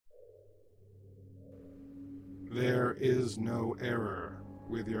There is no error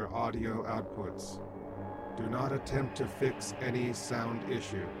with your audio outputs. Do not attempt to fix any sound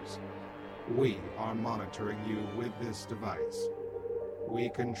issues. We are monitoring you with this device. We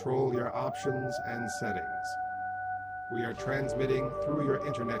control your options and settings. We are transmitting through your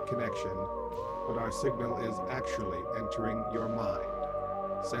internet connection, but our signal is actually entering your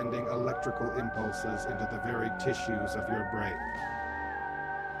mind, sending electrical impulses into the very tissues of your brain.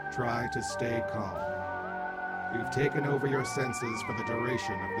 Try to stay calm. We've taken over your senses for the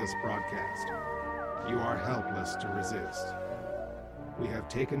duration of this broadcast. You are helpless to resist. We have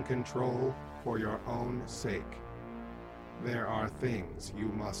taken control for your own sake. There are things you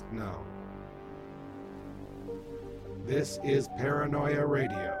must know. This is Paranoia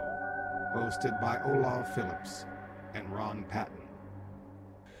Radio, hosted by Olaf Phillips and Ron Patton.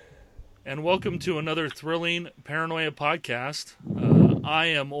 And welcome to another thrilling Paranoia podcast. I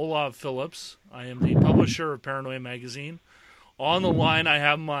am Olaf Phillips. I am the publisher of Paranoia Magazine. On the line, I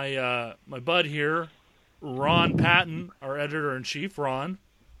have my bud here, Ron Patton, our editor-in-chief. Ron.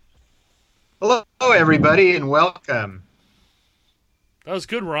 Hello, everybody, and welcome. That was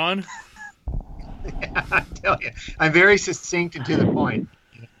good, Ron. Yeah, I tell you, I'm very succinct and to the point,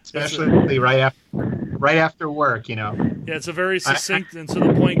 especially right after work, you know. Yeah, it's a very succinct and to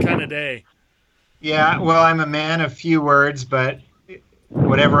the point kind of day. Yeah, well, I'm a man of few words, but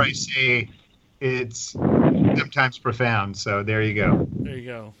whatever I say, it's sometimes profound. So there you go. There you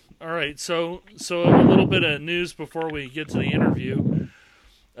go. All right, so a little bit of news before we get to the interview.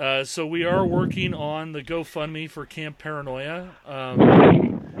 So we are working on the GoFundMe for Camp Paranoia.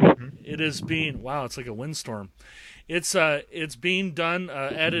 It is being, wow, it's like a windstorm. It's being done,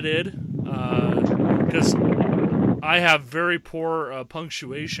 edited, because I have very poor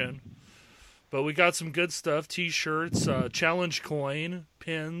punctuation. But we got some good stuff: T-shirts, challenge coin,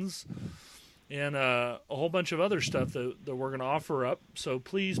 pins, and a whole bunch of other stuff that we're going to offer up. So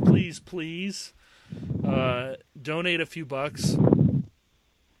please, donate a few bucks.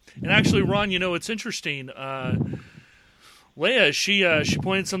 And actually, Ron, you know, it's interesting. Leia, she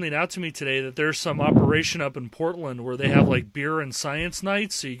pointed something out to me today that there's some operation up in Portland where they have like beer and science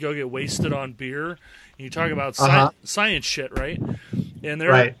nights. So you go get wasted on beer, and you talk about science shit, right? And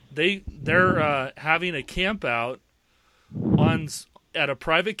they're having a camp out at a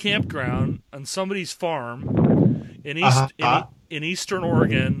private campground on somebody's farm in Eastern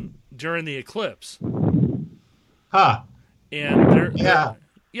Oregon during the eclipse. Huh. And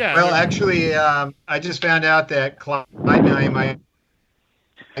yeah. Well, actually, I just found out that Clyde and I might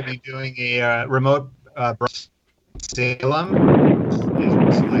be doing a remote Salem,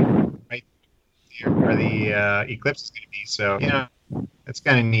 right here where the eclipse is going to be. So, you know, it's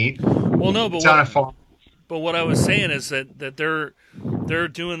kind of neat. Well, no, it's on a farm. But what I was saying is that they're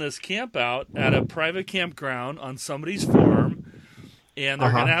doing this camp out at a private campground on somebody's farm, and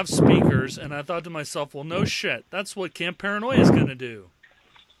they're going to have speakers. And I thought to myself, well, no shit, that's what Camp Paranoia is going to do.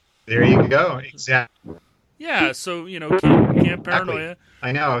 There you go. Exactly. Yeah, so, you know, Camp Paranoia. Exactly.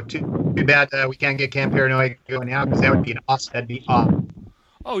 I know. Too bad we can't get Camp Paranoia going now, because that would be that'd be awesome.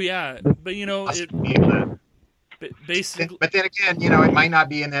 Oh, yeah. But, you know, basically. But then again, you know, it might not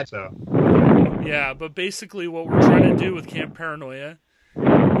be in that, so. Yeah, but basically what we're trying to do with Camp Paranoia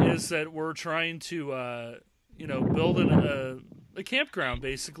is that we're trying to, build a campground,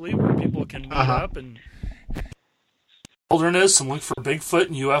 basically, where people can meet up and wilderness and look for Bigfoot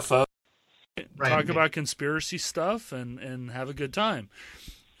and UFO, talk about conspiracy stuff, and have a good time.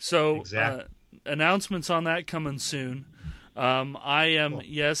 So, exactly. Announcements on that coming soon. I am,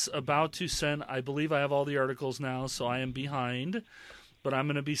 about to send, I believe I have all the articles now, so I am behind, but I'm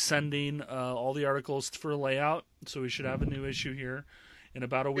going to be sending all the articles for layout, so we should have a new issue here in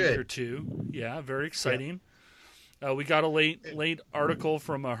about a week or two. Yeah, very exciting. Yeah. We got a late article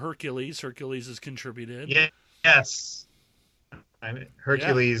from Hercules. Hercules has contributed. Yeah. Yes.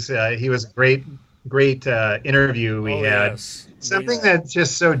 Hercules, he was a great interview we had. Yes. Something that's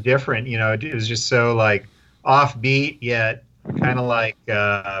just so different, you know. It was just so like offbeat, yet kind of like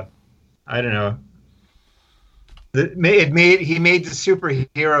I don't know. He made the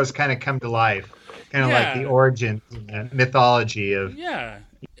superheroes kind of come to life, kind of like the origins and mythology of you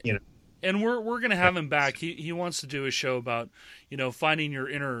know. And we're gonna have him back. He wants to do a show about, you know, finding your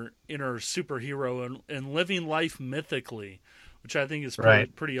inner superhero and living life mythically, which I think is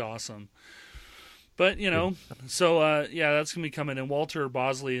pretty awesome. But, you know, so, that's going to be coming. And Walter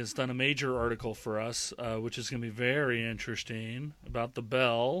Bosley has done a major article for us, which is going to be very interesting, about the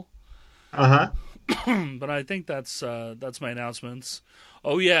bell. But I think that's my announcements.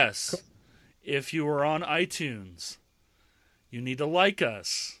 Oh, yes. Cool. If you are on iTunes, you need to like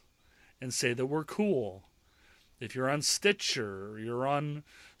us and say that we're cool. If you're on Stitcher, or you're on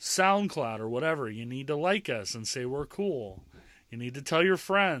SoundCloud or whatever, you need to like us and say we're cool. You need to tell your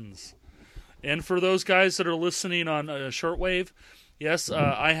friends. And for those guys that are listening on shortwave, yes,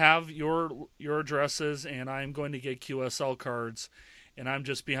 I have your addresses, and I'm going to get QSL cards, and I'm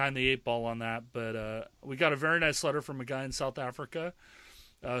just behind the 8 ball on that. But we got a very nice letter from a guy in South Africa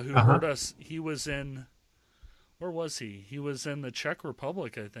who heard us. He was in, where was he? He was in the Czech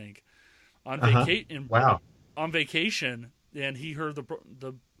Republic, I think, on vacation. Wow. On vacation, and he heard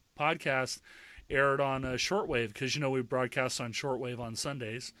the podcast aired on shortwave, because we broadcast on shortwave on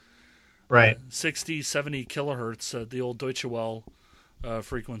Sundays, right? 60, 70 kilohertz, the old Deutsche Welle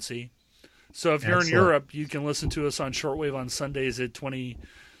frequency. So if you're Excellent. in Europe, you can listen to us on shortwave on Sundays at 2000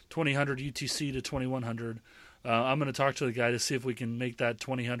 UTC to 2100. I'm going to talk to the guy to see if we can make that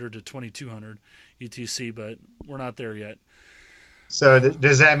 2000 to 2200 UTC, but we're not there yet. So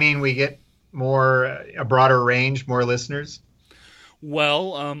does that mean we get a broader range, more listeners?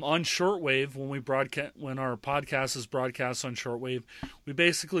 Well, on shortwave, when our podcast is broadcast on shortwave, we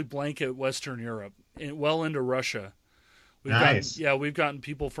basically blanket Western Europe, well into Russia. Nice. We've gotten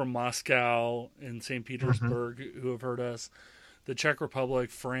people from Moscow and St. Petersburg who have heard us. The Czech Republic,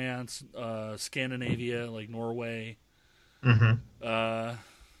 France, Scandinavia, like Norway, a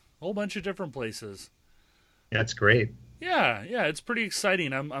whole bunch of different places. That's great. Yeah, it's pretty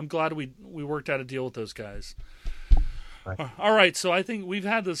exciting. I'm glad we worked out a deal with those guys. Right. All right, so I think we've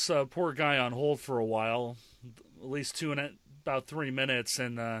had this poor guy on hold for a while, at least about 3 minutes,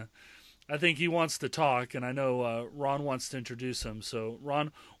 and I think he wants to talk, and I know Ron wants to introduce him. So,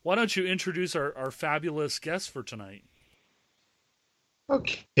 Ron, why don't you introduce our fabulous guest for tonight?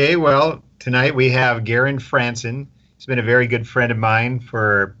 Okay, well, tonight we have Garron Frantzen. He's been a very good friend of mine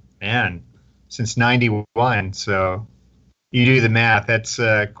since 91, so you do the math. That's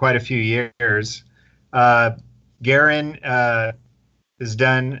quite a few years. Garron has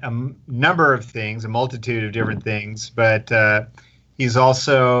done a number of things, a multitude of different things, but he's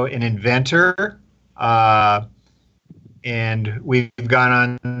also an inventor, and we've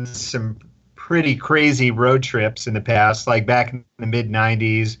gone on some pretty crazy road trips in the past, like back in the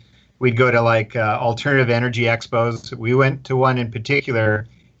mid-'90s. We'd go to alternative energy expos. We went to one in particular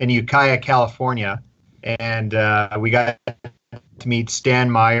in Ukiah, California, and we got to meet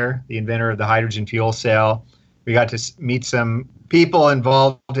Stan Meyer, the inventor of the hydrogen fuel cell. We got to meet some people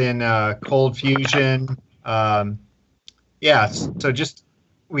involved in cold fusion. So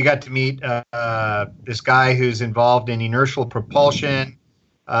we got to meet this guy who's involved in inertial propulsion,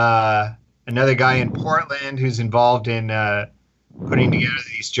 another guy in Portland who's involved in putting together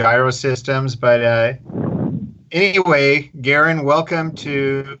these gyro systems. But anyway, Garron, welcome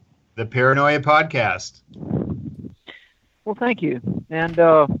to the Paranoia Podcast. Well, thank you. And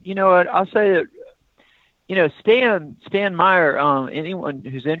you know what? I'll say that, Stan Meyer, anyone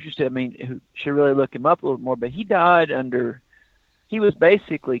who's interested, who should really look him up a little more, but he died he was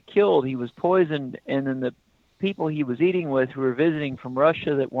basically killed. He was poisoned, and then the people he was eating with who were visiting from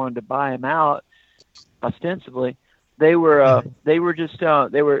Russia that wanted to buy him out, ostensibly, they just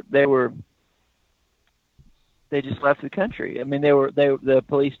left the country. The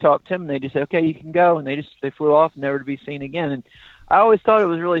police talked to him, and they just said, okay, you can go, and they flew off, never to be seen again. And I always thought it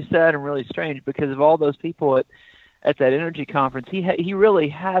was really sad and really strange because of all those people at that energy conference. He really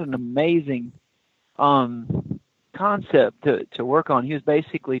had an amazing concept to work on. He was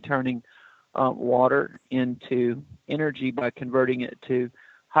basically turning water into energy by converting it to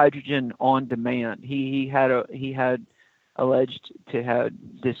hydrogen on demand. He had alleged to have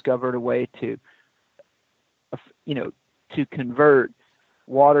discovered a way to convert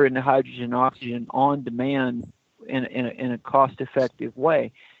water into hydrogen and oxygen on demand in a cost-effective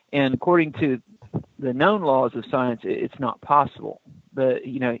way. And according to the known laws of science, it's not possible. But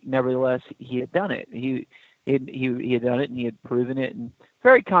nevertheless, he had done it. He had done it, and he had proven it. And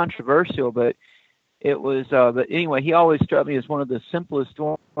very controversial, but it was. But anyway, he always struck me as one of the simplest,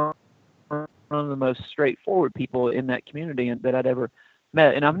 one of the most straightforward people in that community that I'd ever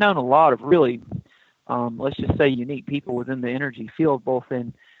met. And I've known a lot of really, let's just say, unique people within the energy field, both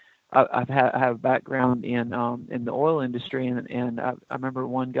in. I have a background in the oil industry, and I remember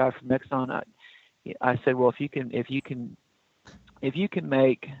one guy from Exxon. I said, well, if you can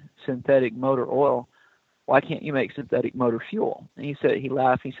make synthetic motor oil, why can't you make synthetic motor fuel? And he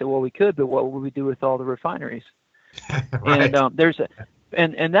laughed. He said, well, we could, but what would we do with all the refineries? Right.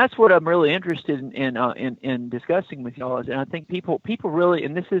 And that's what I'm really interested in discussing with y'all. And I think people really,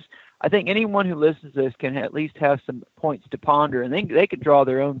 and I think anyone who listens to this can at least have some points to ponder, and they could draw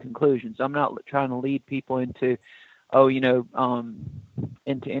their own conclusions. I'm not trying to lead people into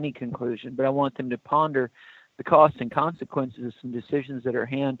any conclusion, but I want them to ponder the costs and consequences of some decisions that are at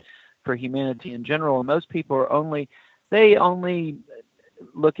hand for humanity in general. And most people are only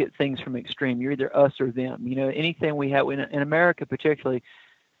look at things from extreme. You're either us or them. You know, anything we have in America particularly,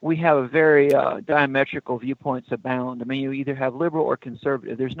 we have a very diametrical viewpoints abound. I mean, you either have liberal or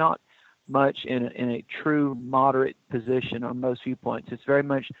conservative. There's not much in a true moderate position on most viewpoints. It's very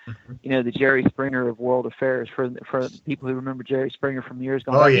much, you know, the Jerry Springer of world affairs. For people who remember Jerry Springer from years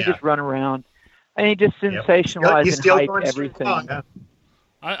ago, he just run around and he just sensationalized and hyped everything.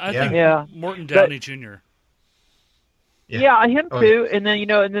 I think Morton Downey Jr. Yeah, him too. And then, you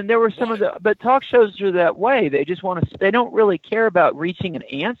know, and then there were some of but talk shows are that way. They just want to, they don't really care about reaching an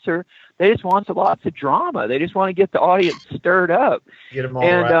answer. They just want lots of drama. They just want to get the audience stirred up. Get them all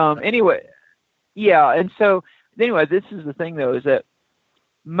right. Anyway, yeah. And so anyway, this is the thing though, is that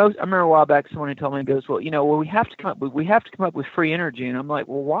I remember a while back someone who told me, goes, well, we have to come up with free energy. And I'm like,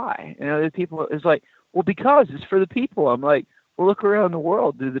 well, why? And other people, it's like, well, because it's for the people. I'm like, well, look around the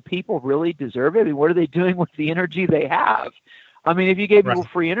world. Do the people really deserve it? I mean, what are they doing with the energy they have? I mean, if you gave people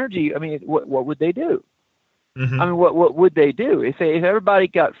free energy, I mean, what would they do? I mean, what would they do if everybody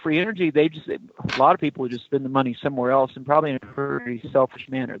got free energy? A lot of people would just spend the money somewhere else, and probably in a pretty selfish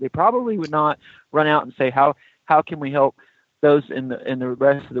manner. They probably would not run out and say, how can we help those in the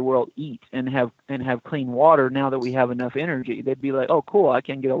rest of the world eat and have clean water now that we have enough energy? They'd be like, oh, cool, I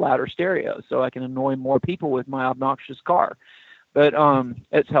can get a louder stereo so I can annoy more people with my obnoxious car. But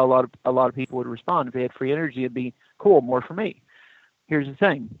that's how a lot of people would respond. If they had free energy, it'd be cool, more for me. Here's the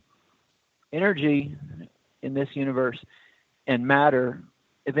thing: energy in this universe and matter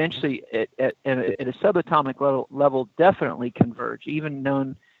eventually at a subatomic level definitely converge. Even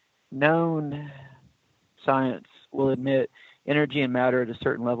known science will admit energy and matter at a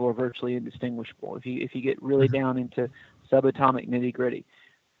certain level are virtually indistinguishable. If you get really down into subatomic nitty gritty,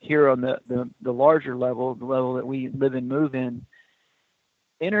 here on the larger level, the level that we live and move in,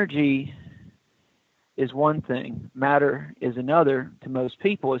 energy is one thing, matter is another. To most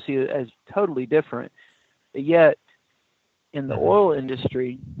people, see it as totally different. But yet, in the oil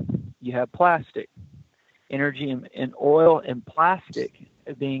industry, you have plastic, energy and oil and plastic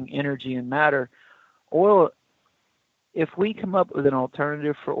being energy and matter. Oil, if we come up with an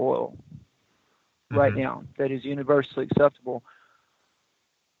alternative for oil right now that is universally acceptable,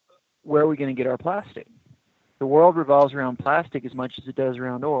 where are we going to get our plastic? The world revolves around plastic as much as it does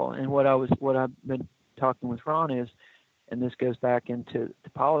around oil. And what I've been talking with Ron is, and this goes back into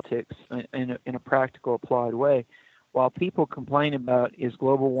politics in a practical, applied way. While people complain about is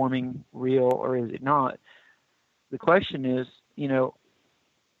global warming real or is it not, the question is,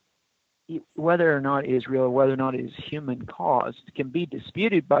 whether or not it is real or whether or not it is human caused can be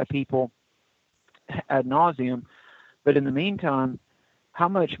disputed by people ad nauseum. But in the meantime, how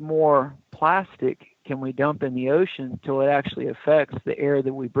much more plastic can we dump in the ocean till it actually affects the air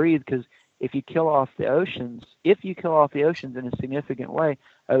that we breathe? Because if you kill off the oceans in a significant way,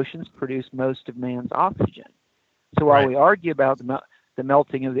 oceans produce most of man's oxygen. So while we argue about the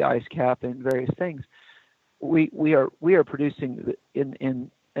melting of the ice cap and various things, we are producing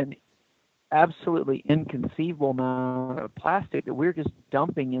in an absolutely inconceivable amount of plastic that we're just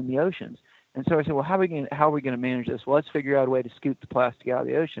dumping in the oceans. And so I said, well, how are we going to manage this? Well, let's figure out a way to scoop the plastic out of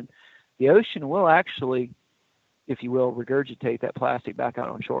the ocean. The ocean will actually, if you will, regurgitate that plastic back out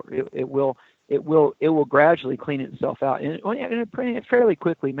on shore. It will gradually clean itself out in a fairly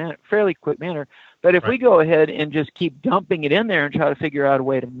quick manner. But if we go ahead and just keep dumping it in there and try to figure out a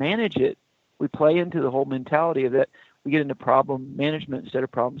way to manage it, we play into the whole mentality of that. We get into problem management instead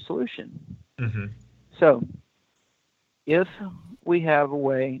of problem solution. So if we have a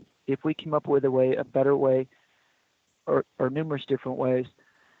way, if we come up with a better way, or numerous different ways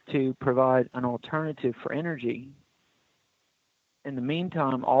to provide an alternative for energy, in the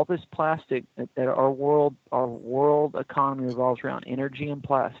meantime, all this plastic that our world economy revolves around, energy and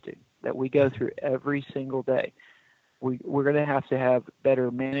plastic, that we go through every single day, we're going to have better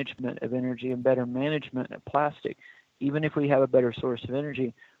management of energy and better management of plastic. Even if we have a better source of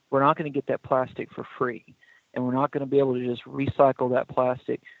energy, we're not going to get that plastic for free. And we're not going to be able to just recycle that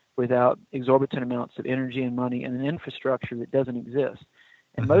plastic without exorbitant amounts of energy and money and an infrastructure that doesn't exist.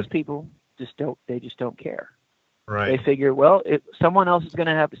 And most people just don't care. They figure, well, someone else is going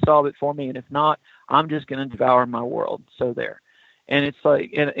to have to solve it for me, and if not, I'm just going to devour my world. So there. And it's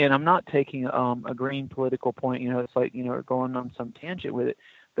like, and I'm not taking a green political point, it's like, or going on some tangent with it,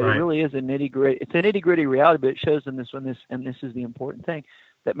 but it really is a nitty gritty reality, but it shows in this one, and this is the important thing,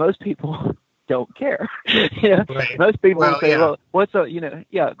 that most people don't care. Most people say, well, what's up,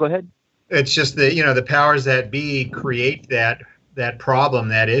 go ahead. It's just the powers that be create that problem,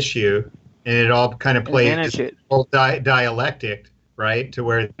 that issue, and it all kind of plays manage it. whole dialectic, right? To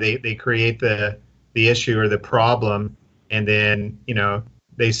where they create the issue or the problem, and then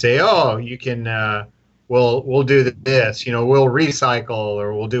they say, oh, you can we'll do this, we'll recycle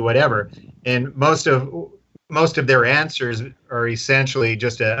or we'll do whatever, and most of their answers are essentially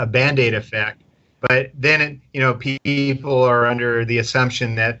just a Band-Aid effect. But then, people are under the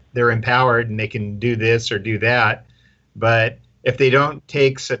assumption that they're empowered and they can do this or do that. But if they don't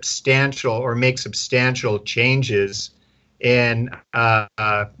take substantial or make substantial changes in,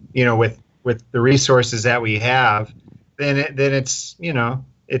 with the resources that we have, then it's,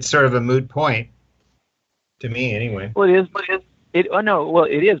 it's sort of a moot point to me anyway. Well, it is. It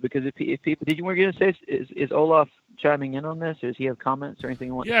is, because if people, were you going to say, is Olaf chiming in on this? Or does he have comments or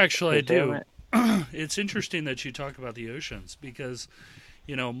anything? Yeah, actually, I do. It's interesting that you talk about the oceans, because,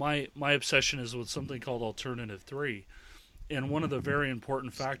 my obsession is with something called Alternative 3. And one of the very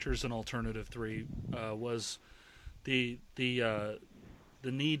important factors in Alternative 3 was the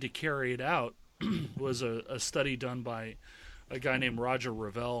need to carry it out was a study done by a guy named Roger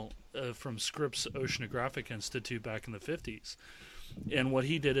Revelle from Scripps Oceanographic Institute back in the 50s. And what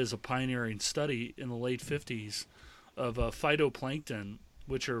he did is a pioneering study in the late 50s of phytoplankton,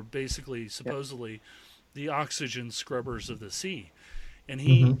 which are basically supposedly the oxygen scrubbers of the sea. And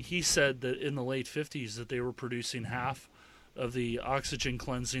he said that in the late 50s that they were producing half of the oxygen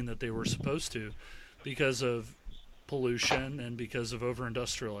cleansing that they were supposed to because of pollution and because of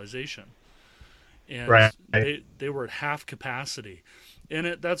over-industrialization. And they were at half capacity.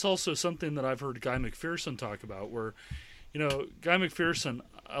 And that's also something that I've heard Guy McPherson talk about, where, Guy McPherson,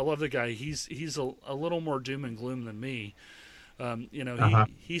 I love the guy. He's a little more doom and gloom than me.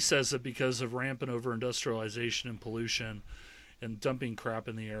 He says that because of rampant over-industrialization and pollution and dumping crap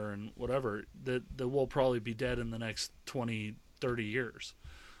in the air and whatever, that we'll probably be dead in the next 20, 30 years.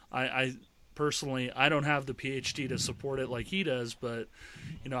 I personally, I don't have the PhD to support it like he does, but,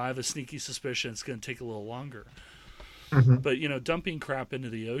 I have a sneaky suspicion it's going to take a little longer. But, dumping crap into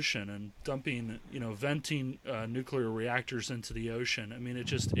the ocean and dumping, venting nuclear reactors into the ocean, I mean,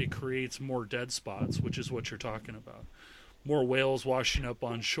 it creates more dead spots, which is what you're talking about. More whales washing up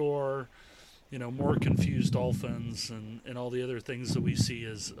on shore, more confused dolphins and all the other things that we see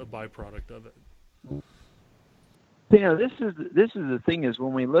as a byproduct of it. This is the thing, is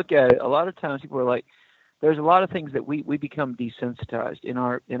when we look at it, a lot of times people are like, there's a lot of things that we become desensitized in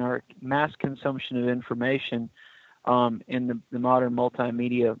our mass consumption of information, in the modern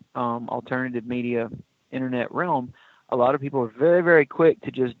multimedia, alternative media, internet realm. A lot of people are very, very quick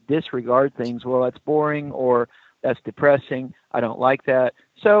to just disregard things. Well, that's boring, or that's depressing. I don't like that.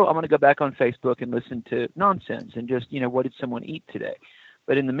 So I'm going to go back on Facebook and listen to nonsense and just, what did someone eat today?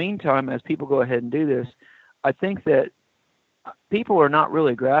 But in the meantime, as people go ahead and do this, I think that people are not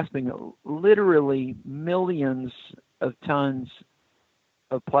really grasping that literally millions of tons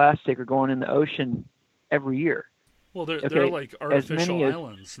of plastic are going in the ocean every year. Well, they're like artificial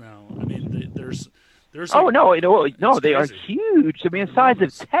islands now. I mean, there's. Oh, like, no, they are huge. I mean, the size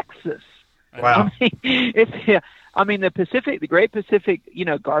of Texas. Wow. The Pacific, the Great Pacific,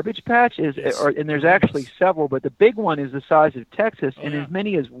 garbage patch is, and there's actually several, but the big one is the size of Texas, as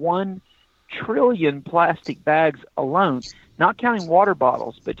many as 1 trillion plastic bags alone, not counting water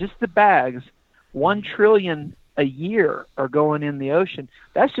bottles, but just the bags, 1 trillion a year are going in the ocean.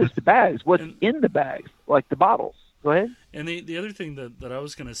 That's just the bags. What's in the bags, like the bottles. Go ahead. And the other thing that I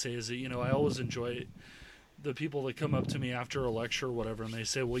was going to say is that, I always enjoy the people that come up to me after a lecture or whatever, and they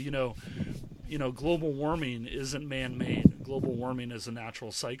say, well, global warming isn't man-made. Global warming is a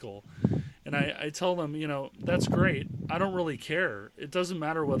natural cycle. And I tell them, that's great. I don't really care. It doesn't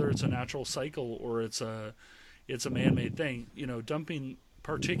matter whether it's a natural cycle or it's a man-made thing. Dumping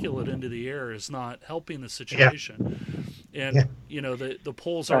particulate into the air is not helping the situation. Yeah. And, the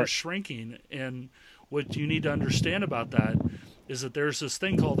poles are shrinking. And what you need to understand about that is that there's this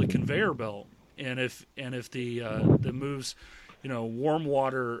thing called a conveyor belt. And if the that moves, warm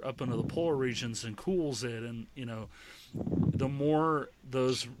water up into the polar regions and cools it, and the more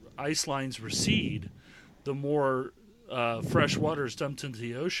those ice lines recede, the more fresh water is dumped into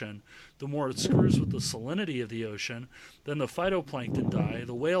the ocean, the more it screws with the salinity of the ocean. Then the phytoplankton die,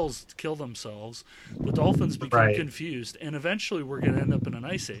 the whales kill themselves, the dolphins become confused, and eventually we're going to end up in an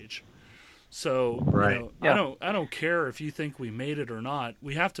ice age. So I don't care if you think we made it or not.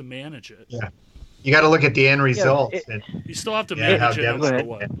 We have to manage it. Yeah. You got to look at the end result. You still have to manage it no matter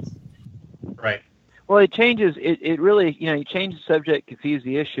what. Right. Well, it changes. It really, you change the subject, confuse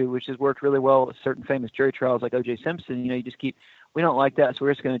the issue, which has worked really well with certain famous jury trials like O.J. Simpson. You just keep, we don't like that, so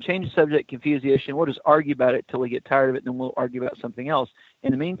we're just going to change the subject, confuse the issue, and we'll just argue about it till we get tired of it, and then we'll argue about something else.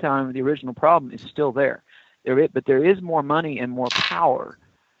 In the meantime, the original problem is still there. But there is more money and more power,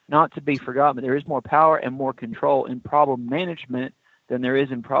 not to be forgotten, but there is more power and more control in problem management than there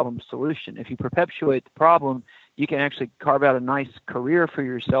is in problem solution. If you perpetuate the problem, you can actually carve out a nice career for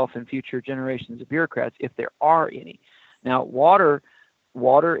yourself and future generations of bureaucrats, if there are any. Now, water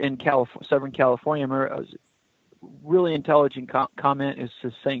in Southern California, I was really intelligent comment is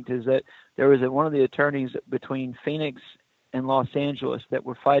succinct, is that there was one of the attorneys between Phoenix and Los Angeles that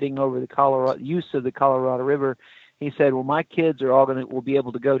were fighting over the use of the Colorado River. He said, well, my kids are all will be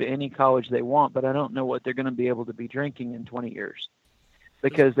able to go to any college they want, but I don't know what they're going to be able to be drinking in 20 years.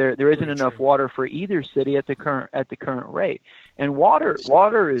 Because there isn't enough water for either city at the current rate, and water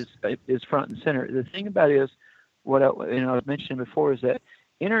is front and center. The thing about it is, what I was mentioning before, is that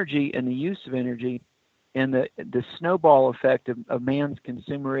energy and the use of energy, and the snowball effect of man's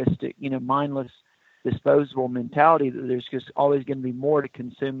consumeristic, mindless, disposable mentality that there's just always going to be more to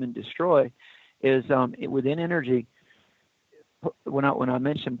consume and destroy, is within energy. When I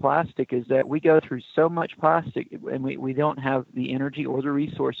mention plastic, is that we go through so much plastic, and we don't have the energy or the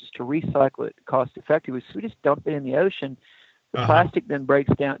resources to recycle it cost effectively. So we just dump it in the ocean. The plastic then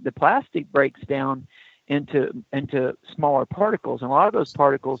breaks down. The plastic breaks down into smaller particles, and a lot of those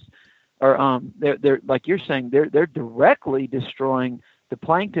particles are they're like you're saying, they're directly destroying the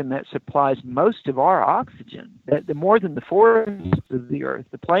plankton that supplies most of our oxygen. The more than the forests of the earth,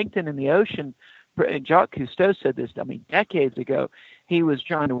 the plankton in the ocean. Jacques Cousteau said this, decades ago. He was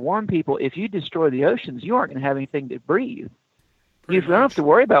trying to warn people, if you destroy the oceans, you aren't going to have anything to breathe. If you don't have to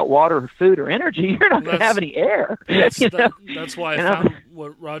worry about water or food or energy, you're not going to have any air. That's why I found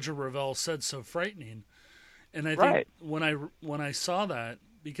what Roger Revelle said so frightening. And I think when I saw that,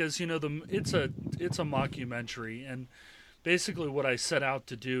 because it's a mockumentary, and basically what I set out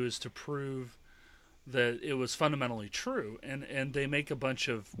to do is to prove that it was fundamentally true, and they make a bunch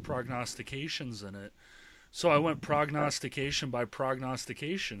of prognostications in it. So I went prognostication by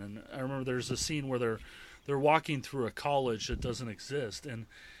prognostication, and I remember there's a scene where they're walking through a college that doesn't exist, and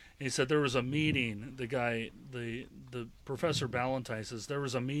he said there was a meeting. The Professor Ballantyne says there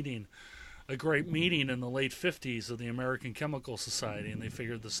was a great meeting in the late 50s of the American Chemical Society, and they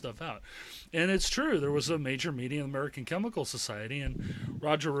figured this stuff out. And it's true. There was a major meeting of the American Chemical Society, and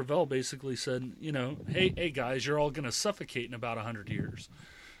Roger Revelle basically said, hey guys, you're all going to suffocate in about 100 years.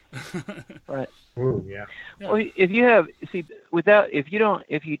 Right. Ooh, yeah. Well, if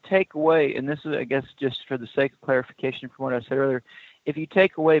you take away, and this is, I guess, just for the sake of clarification from what I said earlier, if you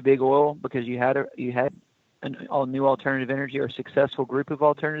take away big oil because you had a new alternative energy or a successful group of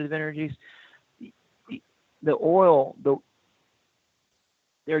alternative energies, the oil,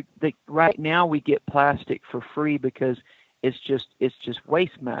 right now we get plastic for free because it's just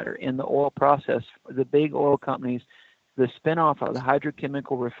waste matter in the oil process. The big oil companies, the spinoff of the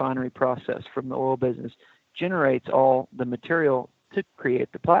hydrochemical refinery process from the oil business generates all the material to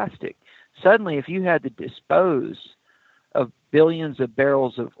create the plastic. Suddenly, if you had to dispose of billions of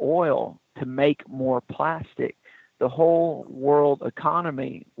barrels of oil to make more plastic, the whole world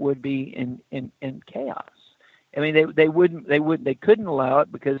economy would be in chaos. I mean, they couldn't allow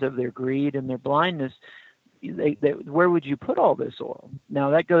it because of their greed and their blindness. Where would you put all this oil? Now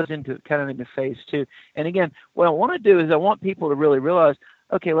that goes into phase two. And again, what I want to do is I want people to really realize,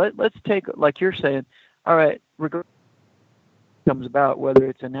 okay, let's take, like you're saying, all right, regardless of what comes about, whether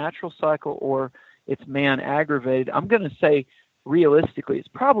it's a natural cycle or it's man aggravated, I'm going to say realistically, it's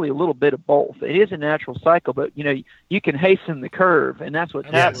probably a little bit of both. It is a natural cycle, but you can hasten the curve, and that's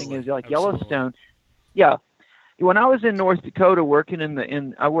what's happening. Is like Yellowstone. Yeah. When I was in North Dakota working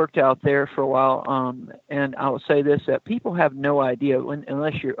I worked out there for a while, and I will say this, that people have no idea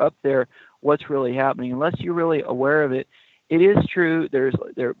unless you're up there what's really happening, unless you're really aware of it. It is true.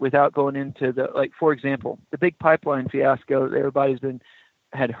 Without going into for example, the big pipeline fiasco that everybody's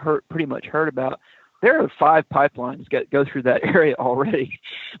pretty much heard about. There are 5 pipelines that go through that area already,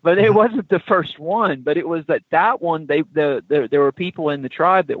 but it wasn't the first one. But it was that one. There were people in the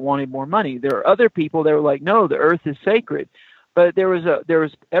tribe that wanted more money. There are other people that were like, no, the earth is sacred. But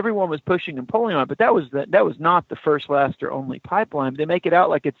everyone was pushing and pulling on it. But that was not the first, last, or only pipeline. They make it out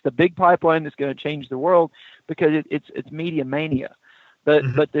like it's the big pipeline that's going to change the world because it's media mania.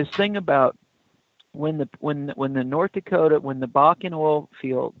 But this thing about when the North Dakota, when the Bakken oil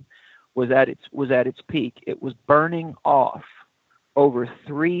field was at its peak, it was burning off over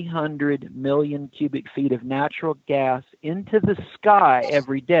 300 million cubic feet of natural gas into the sky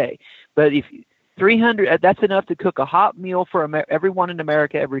every day. But if 300. That's enough to cook a hot meal for everyone in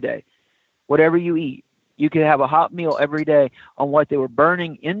America every day. Whatever you eat, you could have a hot meal every day on what they were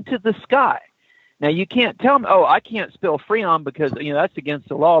burning into the sky. Now you can't tell them, oh, I can't spill Freon because that's against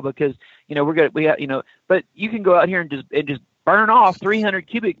the law because but you can go out here and just burn off 300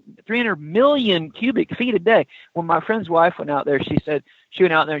 million cubic feet a day. When my friend's wife went out there, she said she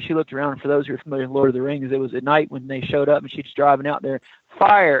went out there and she looked around. For those who are familiar with Lord of the Rings, it was at night when they showed up and she's driving out there,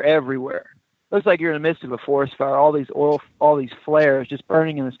 fire everywhere. Looks like you're in the midst of a forest fire. All these flares just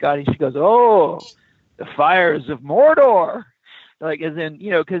burning in the sky. And she goes, "Oh, the fires of Mordor!" Like, as in,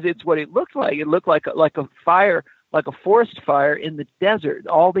 because it's what it looked like. It looked like a fire, like a forest fire in the desert.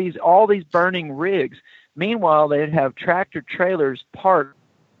 All these burning rigs. Meanwhile, they'd have tractor trailers parked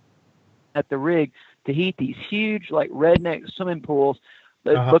at the rig to heat these huge, like redneck swimming pools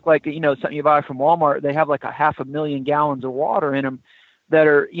that look like something you buy from Walmart. They have like 500,000 gallons of water in them that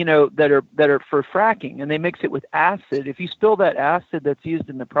are for fracking, and they mix it with acid. If you spill that acid that's used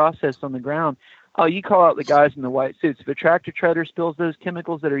in the process on the ground, oh, you call out the guys in the white suits. If a tractor trailer spills those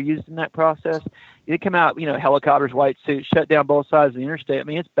chemicals that are used in that process, they come out, helicopters, white suits, shut down both sides of the interstate. I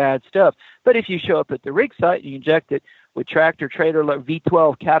mean, it's bad stuff. But if you show up at the rig site and you inject it with tractor trailer like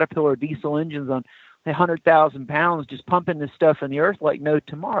V12 Caterpillar diesel engines on 100,000 pounds, just pumping this stuff in the earth like no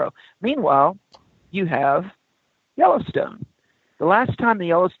tomorrow. Meanwhile, you have Yellowstone. The last time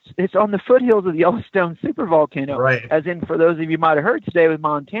it's on the foothills of the Yellowstone supervolcano. Right. As in, for those of you might have heard today with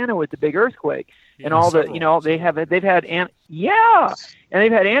Montana with the big earthquake and all the, they've had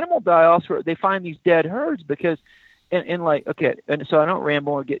animal die-offs where they find these dead herds because, and so I don't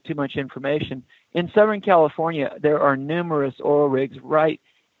ramble or get too much information. In Southern California, there are numerous oil rigs right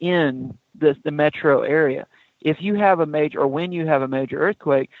in the metro area. If you have when you have a major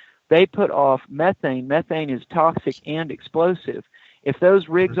earthquake, they put off methane. Methane is toxic and explosive. If those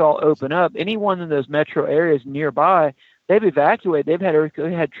rigs all open up, anyone in those metro areas nearby, they've evacuated. They've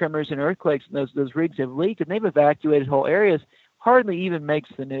had tremors and earthquakes, and those rigs have leaked, and they've evacuated whole areas. Hardly even makes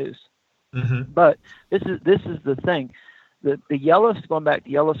the news. Mm-hmm. But this is the thing. Going back to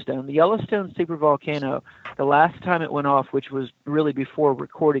Yellowstone, the Yellowstone supervolcano, the last time it went off, which was really before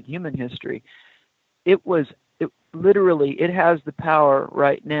recorded human history, it has the power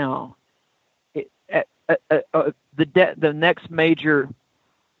right now. The next major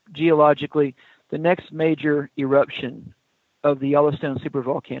eruption of the Yellowstone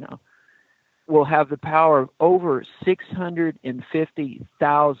supervolcano will have the power of over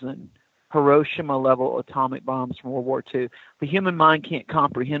 650,000 Hiroshima-level atomic bombs from World War II. The human mind can't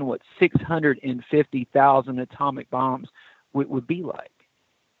comprehend what 650,000 atomic bombs would be like.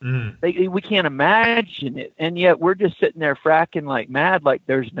 We can't imagine it, and yet we're just sitting there fracking like mad, like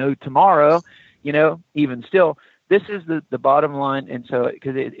there's no tomorrow. Even still, this is the bottom line, and so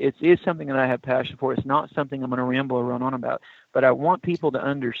because it is something that I have passion for. It's not something I'm going to ramble or run on about, but I want people to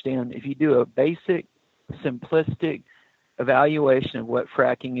understand. If you do a basic, simplistic evaluation of what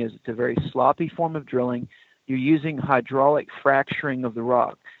fracking is, it's a very sloppy form of drilling. You're using hydraulic fracturing of the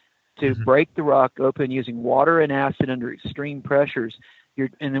rock to break the rock open using water and acid under extreme pressures.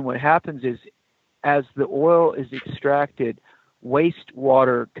 And then what happens is, as the oil is extracted,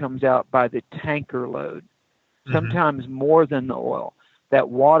 wastewater comes out by the tanker load, sometimes more than the oil. That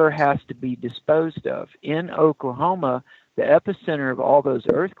water has to be disposed of. In Oklahoma, the epicenter of all those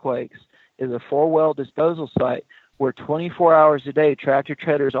earthquakes is a 4-well disposal site where 24 hours a day, tractor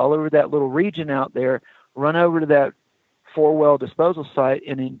trailers all over that little region out there run over to that 4-well disposal site,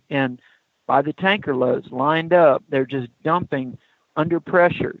 and by the tanker loads lined up, they're just dumping under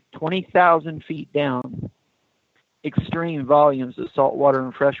pressure, 20,000 feet down, extreme volumes of salt water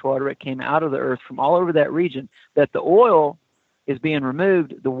and fresh water that came out of the earth from all over that region. That the oil is being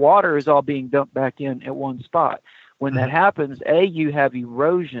removed, the water is all being dumped back in at one spot. When that happens, you have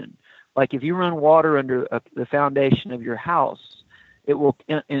erosion. Like if you run water under the foundation of your house, it will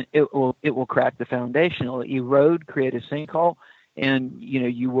crack the foundation. It'll erode, create a sinkhole, and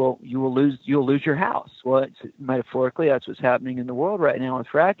you'll lose your house. Well, metaphorically, that's what's happening in the world right now with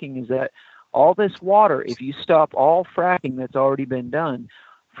fracking. Is that all this water? If you stop all fracking that's already been done,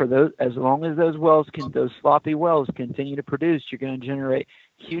 as long as those sloppy wells continue to produce, you're going to generate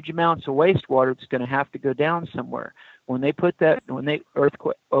huge amounts of wastewater. It's going to have to go down somewhere.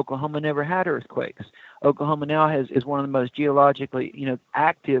 Oklahoma never had earthquakes. Oklahoma now is one of the most geologically,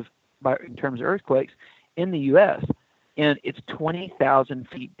 active in terms of earthquakes in the U.S. And it's 20,000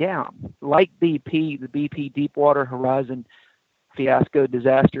 feet down. Like the BP Deepwater Horizon fiasco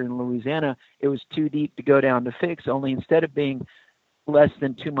disaster in Louisiana, it was too deep to go down to fix. Only instead of being less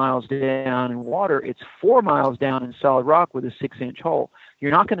than 2 miles down in water, it's 4 miles down in solid rock with a 6-inch hole.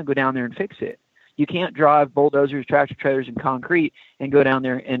 You're not going to go down there and fix it. You can't drive bulldozers, tractor trailers, and concrete and go down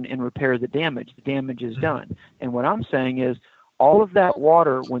there and repair the damage. The damage is done. And what I'm saying is, all of that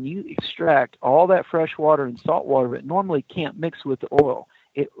water, when you extract all that fresh water and salt water, it normally can't mix with the oil.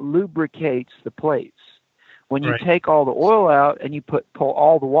 It lubricates the plates. When you take all the oil out and you pull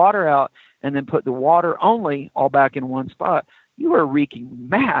all the water out and then put the water only all back in one spot, you are wreaking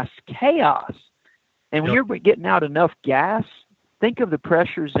mass chaos. And when you're getting out enough gas, think of the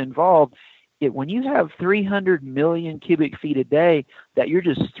pressures involved. When you have 300 million cubic feet a day that you're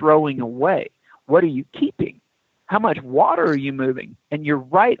just throwing away, what are you keeping? How much water are you moving? And you're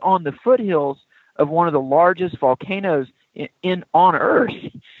right on the foothills of one of the largest volcanoes on Earth.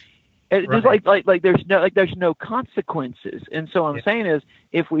 It's there's no consequences. And so I'm saying is,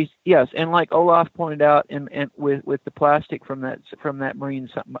 and like Olaf pointed out, and with the plastic from that marine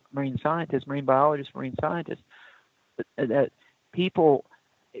scientist, that people,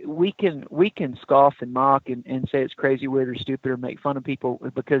 we can scoff and mock and say it's crazy, weird, or stupid, or make fun of people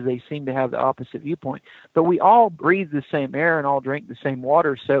because they seem to have the opposite viewpoint. But we all breathe the same air and all drink the same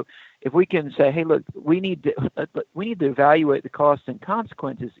water. So if we can say, hey, look, we need to evaluate the costs and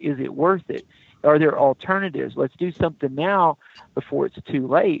consequences. Is it worth it? Are there alternatives? Let's do something now before it's too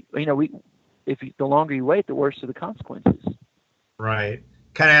late. The longer you wait, the worse are the consequences. Right.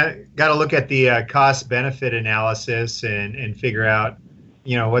 Kind of got to look at the cost benefit analysis and figure out,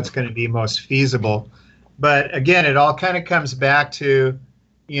 what's going to be most feasible. But again, it all kind of comes back to,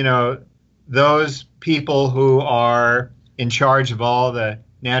 those people who are in charge of all the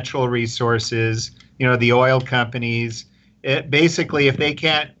natural resources, the oil companies. Basically, if they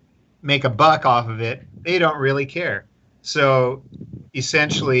can't make a buck off of it, they don't really care. So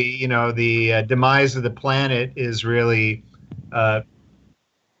essentially, the demise of the planet is really not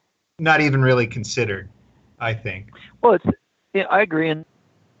even really considered, I think. Well, I agree. And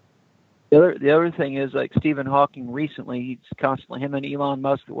the other thing is, like Stephen Hawking recently, he's constantly, him and Elon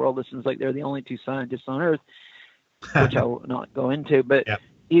Musk, the world listens like they're the only two scientists on Earth, which I will not go into. But,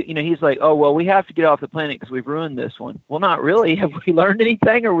 he's like, oh, well, we have to get off the planet because we've ruined this one. Well, not really. Have we learned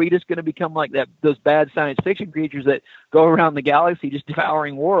anything? Or are we just going to become like those bad science fiction creatures that go around the galaxy just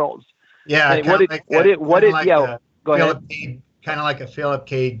devouring worlds? Yeah. Go ahead. Kind of like a Philip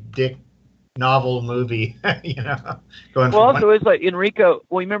K. Dick novel movie, Well, also it's like Enrico.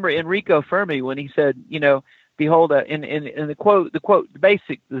 Well, remember Enrico Fermi when he said, "Behold," in the quote,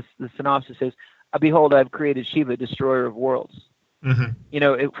 the synopsis is, "Behold, I've created Shiva, destroyer of worlds."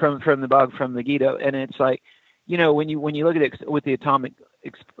 Mm-hmm. From the Gita, and it's like, when you look at it with the atomic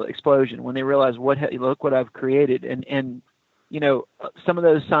explosion, when they realize look what I've created, and some of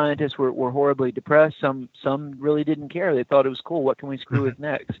those scientists were horribly depressed. Some really didn't care. They thought it was cool. What can we screw with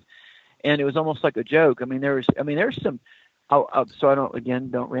next? And it was almost like a joke. There's some. So I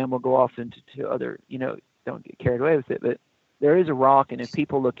don't ramble, go off into other. Don't get carried away with it. But there is a rock, and if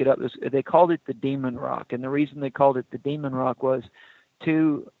people look it up, they called it the Demon Rock. And the reason they called it the Demon Rock was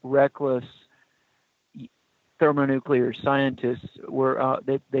two reckless thermonuclear scientists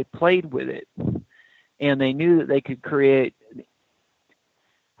they played with it, and they knew that they could create.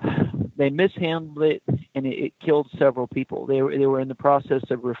 They mishandled it, and it killed several people. They were in the process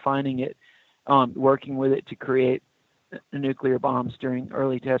of refining it, working with it to create nuclear bombs during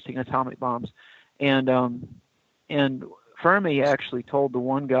early testing, atomic bombs. And Fermi actually told the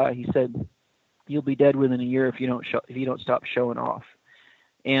one guy, he said, "You'll be dead within a year if you don't stop showing off."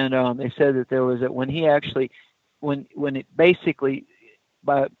 And they said that there was when it basically,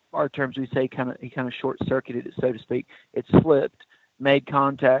 by our terms, we say he kind of short circuited it, so to speak. It slipped, made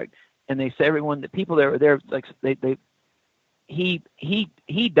contact, and they say the people that were there, like he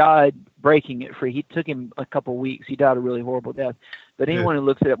died breaking it free. He took him a couple weeks. He died a really horrible death. But anyone who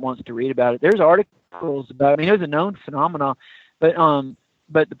looks it up wants to read about it. There's articles about it. It was a known phenomenon. But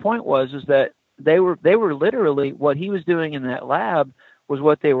the point was that they were literally, what he was doing in that lab was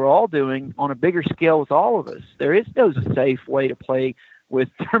what they were all doing on a bigger scale with all of us. There is no safe way to play with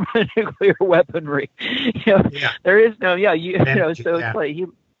thermonuclear weaponry. There is no, so it's like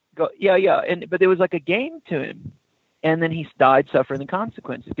but there was like a game to him. And then he died suffering the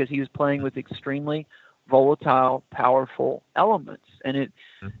consequences because he was playing with extremely volatile, powerful elements. And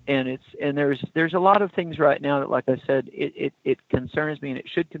there's a lot of things right now that, like I said, it concerns me, and it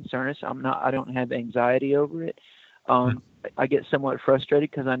should concern us. I don't have anxiety over it. I get somewhat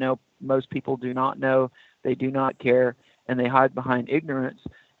frustrated because I know most people do not know, they do not care, and they hide behind ignorance.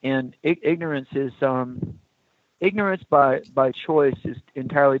 And ignorance is ignorance by choice is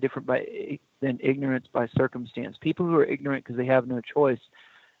entirely different than ignorance by circumstance. People who are ignorant because they have no choice,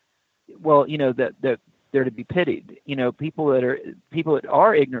 well, that they're to be pitied. People that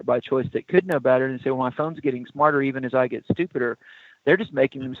are ignorant by choice, that could know better and say, well, my phone's getting smarter even as I get stupider. They're just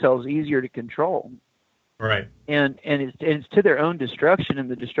making themselves easier to control. Right. And it's to their own destruction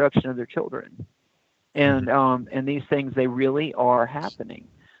and the destruction of their children. And these things, they really are happening.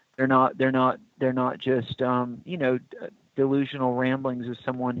 They're not just delusional ramblings of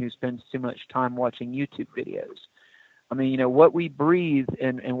someone who spends too much time watching YouTube videos. I mean, what we breathe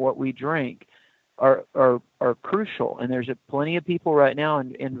and what we drink are crucial. And there's plenty of people right now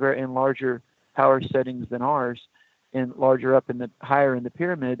in larger power settings than ours, and higher in the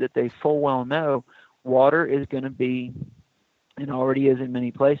pyramid, that they full well know water is going to be, and already is in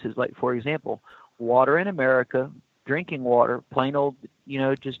many places. Like, for example, water in America, drinking water, plain old,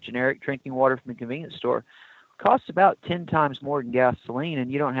 just generic drinking water from a convenience store, costs about 10 times more than gasoline.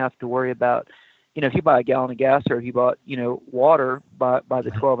 And you don't have to worry about, if you buy a gallon of gas, or if you bought, water by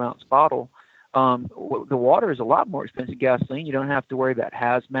the 12-ounce bottle, the water is a lot more expensive than gasoline. You don't have to worry about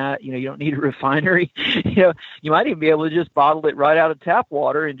hazmat. You don't need a refinery. You might even be able to just bottle it right out of tap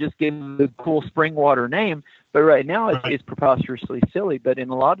water and just give them the cool spring water name. But right now it's preposterously silly. But in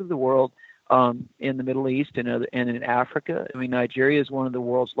a lot of the world, in the Middle East and in Africa, I mean, Nigeria is one of the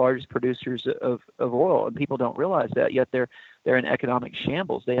world's largest producers of oil, and people don't realize that. Yet they're in economic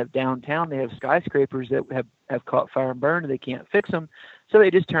shambles. They have downtown, they have skyscrapers that have caught fire and burned, and they can't fix them, so they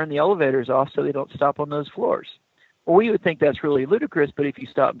just turn the elevators off so they don't stop on those floors. Well, we would think that's really ludicrous, but if you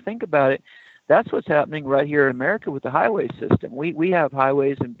stop and think about it, that's what's happening right here in America with the highway system. We have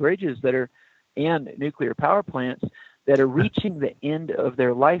highways and bridges and nuclear power plants that are reaching the end of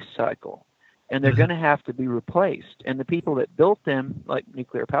their life cycle, and they're going to have to be replaced. And the people that built them, like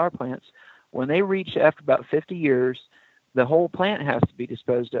nuclear power plants, when they reach after about 50 years, the whole plant has to be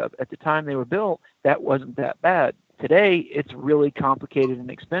disposed of. At the time they were built, that wasn't that bad. Today, it's really complicated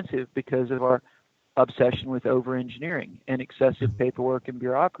and expensive because of our obsession with over-engineering and excessive paperwork and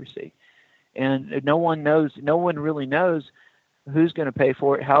bureaucracy. And no one really knows who's going to pay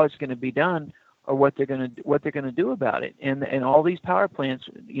for it, how it's going to be done, or what they're going to do about it. And all these power plants,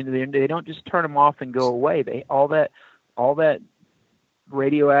 they don't just turn them off and go away. All that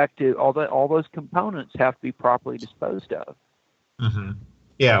radioactive, all those components have to be properly disposed of. Mm-hmm.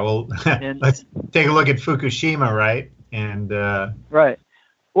 Yeah, well, let's take a look at Fukushima, right? And right.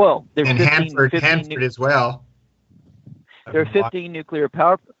 Well, there's and 15, Hanford as well. There are 15 nuclear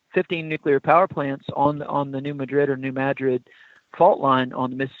power plants on the New Madrid fault line on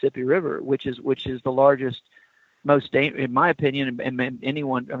the Mississippi River, which is the largest, most dangerous, in my opinion, and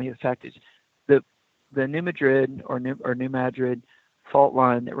anyone. I mean, in fact, it's the New Madrid or New Madrid fault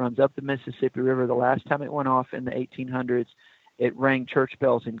line that runs up the Mississippi River. The last time it went off in the 1800s, it rang church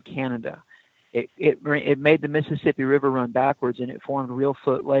bells in Canada. It made the Mississippi River run backwards, and it formed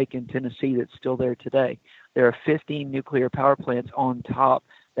Reelfoot Lake in Tennessee that's still there today. There are 15 nuclear power plants on top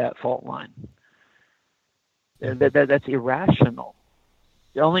that fault line. That's irrational.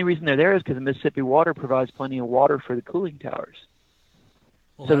 The only reason they're there is because the Mississippi water provides plenty of water for the cooling towers.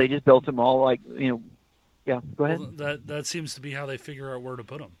 Well, so they just built them all yeah, go ahead. Well, that seems to be how they figure out where to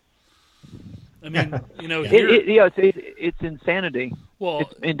put them. I mean, here, it's insanity. Well,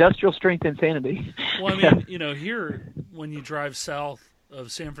 it's industrial strength insanity. Well, I mean, here when you drive south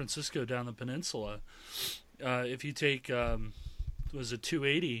of San Francisco down the peninsula, if you take was it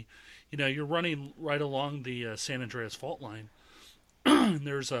 280, you're running right along the San Andreas fault line.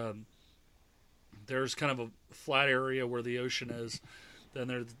 There's kind of a flat area where the ocean is.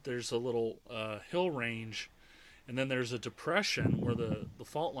 Then there's a little hill range, and then there's a depression where the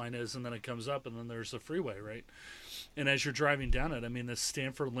fault line is, and then it comes up, and then there's a freeway, right? And as you're driving down it, I mean, the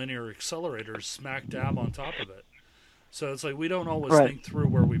Stanford linear accelerator is smack dab on top of it. So it's like we don't always think through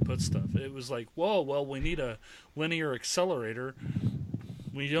where we put stuff. It was like, whoa, well, we need a linear accelerator.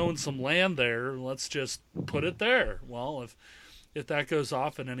 We own some land there. Let's just put it there. Well, if that goes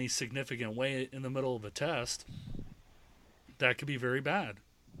off in any significant way in the middle of a test, that could be very bad.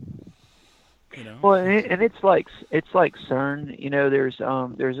 Well, and it's like CERN.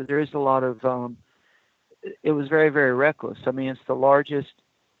 There is a lot of. It was very, very reckless. I mean, it's the largest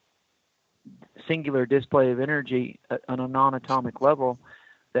singular display of energy on a non-atomic level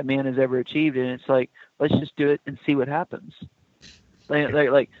that man has ever achieved, and it's like, let's just do it and see what happens.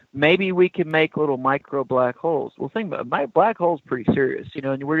 Like maybe we can make little micro black holes. Well, think about it. My black hole's pretty serious,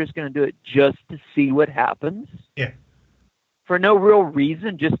 and we're just going to do it just to see what happens. Yeah. For no real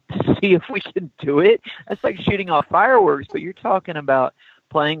reason, just to see if we can do it. That's like shooting off fireworks, but you're talking about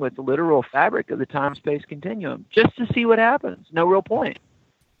playing with the literal fabric of the time-space continuum just to see what happens. No real point.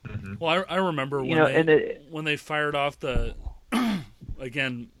 Mm-hmm. Well, I remember when they fired off the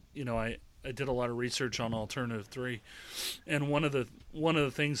again, I did a lot of research on Alternative 3, and one of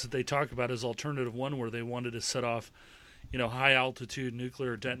the things that they talk about is Alternative 1, where they wanted to set off, high altitude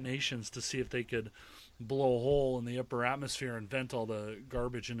nuclear detonations to see if they could blow a hole in the upper atmosphere and vent all the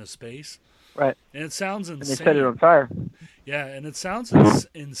garbage into space. Right. And it sounds insane. And they set it on fire. Yeah, and it sounds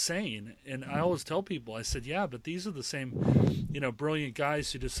insane. And I always tell people, I said, yeah, but these are the same, brilliant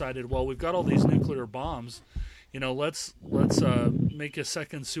guys who decided, well, we've got all these nuclear bombs, let's make a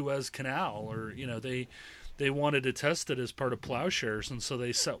second Suez Canal, or they wanted to test it as part of plowshares, and so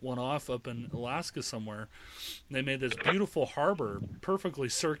they set one off up in Alaska somewhere. And they made this beautiful harbor, perfectly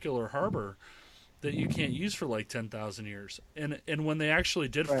circular harbor, that you can't use for like 10,000 years. And when they actually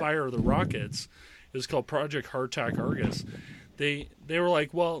did fire the rockets, it was called Project Hardtack Argus. They were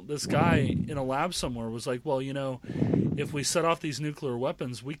like, well, this guy in a lab somewhere was like, well, if we set off these nuclear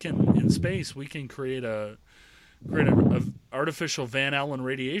weapons, we can create a artificial Van Allen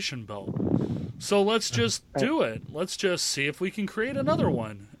radiation belt. So let's just do it. Let's just see if we can create another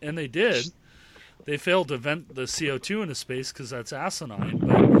one. And they did. They failed to vent the CO2 into space because that's asinine.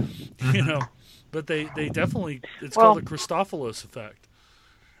 But, but they definitely, it's called the Christophilus effect.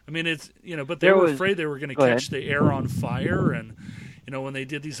 I mean, it's, but they were afraid they were going to catch the air on fire. And, when they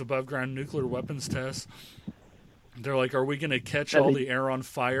did these above ground nuclear weapons tests, they're like, are we going to catch all the air on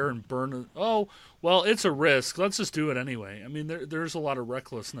fire and burn it? Oh, well, it's a risk. Let's just do it anyway. I mean, there's a lot of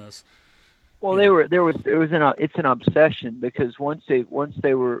recklessness. Well, it's an obsession, because once they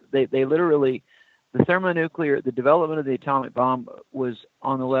literally, the thermonuclear, the development of the atomic bomb was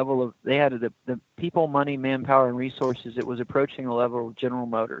on the level of, they had the people, money, manpower, and resources. It was approaching the level of General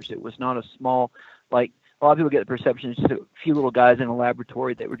Motors. It was not a small, like, a lot of people get the perception it's just a few little guys in a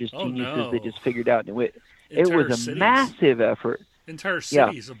laboratory that were just geniuses. No. They just figured out. It was a massive effort. Entire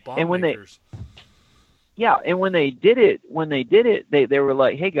cities of bomb makers. And when they did it, they were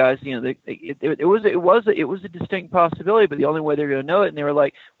like, "Hey guys, it was a distinct possibility, but the only way they're going to know it." And they were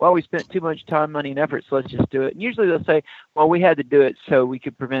like, "Well, we spent too much time, money, and effort, so let's just do it." And usually they'll say, "Well, we had to do it so we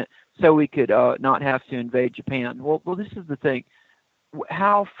could not have to invade Japan." Well, this is the thing.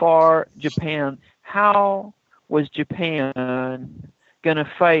 How was Japan going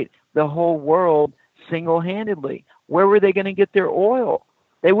to fight the whole world single-handedly? Where were they going to get their oil?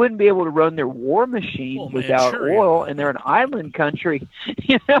 They wouldn't be able to run their war machine without oil, and they're an island country.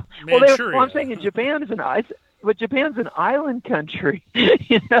 I'm saying Japan's an island country.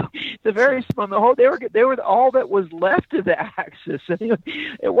 It's a very small. They were all that was left of the Axis.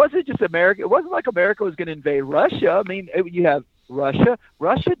 It wasn't just America. It wasn't like America was going to invade Russia. I mean, you have Russia.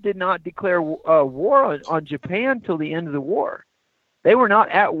 Russia did not declare war on Japan till the end of the war. They were not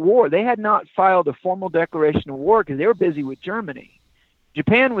at war. They had not filed a formal declaration of war because they were busy with Germany.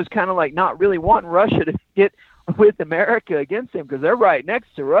 Japan was kind of like not really wanting Russia to get with America against them because they're right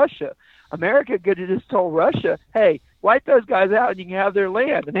next to Russia. America could have just told Russia, hey, wipe those guys out and you can have their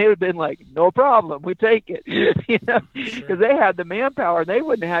land. And they would have been like, no problem, we take it. Because they had the manpower. And they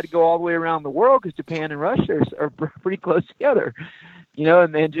wouldn't have had to go all the way around the world because Japan and Russia are pretty close together.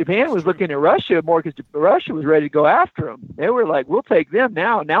 And then Japan was looking at Russia more because Russia was ready to go after them. They were like, we'll take them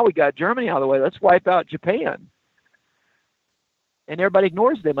now. Now we got Germany out of the way. Let's wipe out Japan. And everybody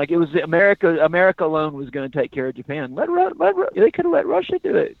ignores them. Like it was America alone was going to take care of Japan. They could have let Russia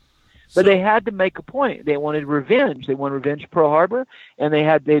do it. But they had to make a point. They wanted revenge. They wanted revenge for Pearl Harbor, and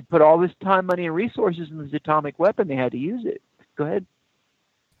they put all this time, money, and resources in this atomic weapon. They had to use it. Go ahead.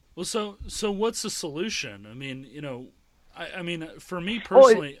 Well, so what's the solution? I mean, I mean, for me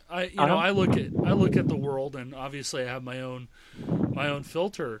personally, I look at the world, and obviously I have my own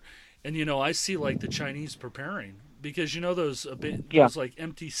filter, and I see like the Chinese preparing. Because those like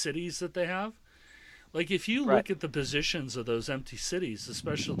empty cities that they have, like if you look at the positions of those empty cities,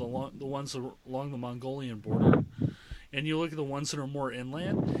 especially the ones along the Mongolian border, and you look at the ones that are more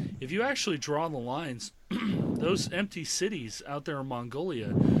inland, if you actually draw the lines, those empty cities out there in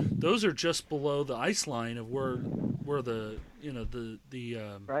Mongolia, those are just below the ice line of where the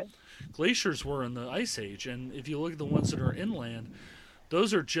glaciers were in the Ice Age, and if you look at the ones that are inland,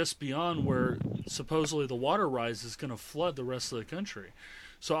 those are just beyond where supposedly the water rise is going to flood the rest of the country.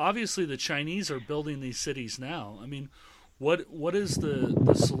 So obviously the Chinese are building these cities now. I mean, what is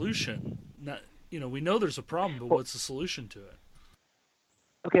the solution? We know there's a problem, but what's the solution to it?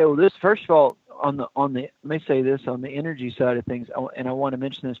 Okay, well, this first of all, on the let me say this on the energy side of things, and I want to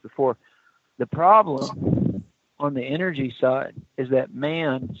mention this before. The problem on the energy side is that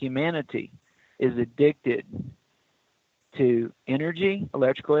humanity, is addicted to energy,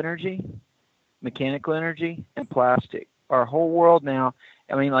 electrical energy, mechanical energy, and plastic. Our whole world now,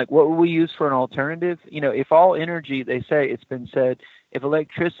 I mean, like, what would we use for an alternative? If all energy, they say, it's been said, if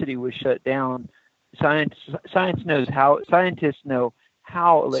electricity was shut down, scientists know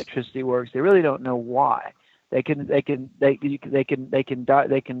how electricity works. They really don't know why. They can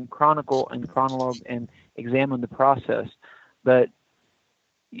chronicle and chronologue and examine the process, but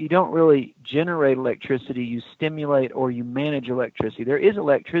you don't really generate electricity. You stimulate or you manage electricity. There is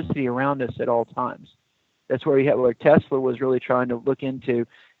electricity around us at all times. That's where Tesla was really trying to look into,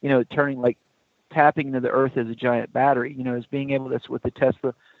 tapping into the earth as a giant battery, as being able, that's with the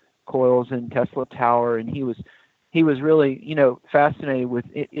Tesla coils and Tesla tower. And he was really, fascinated with,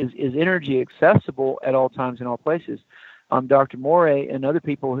 is energy accessible at all times in all places? Dr. Morey and other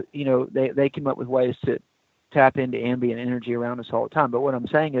people, they came up with ways to tap into ambient energy around us all the time. But what I'm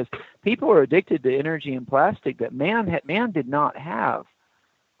saying is, people are addicted to energy and plastic that man did not have.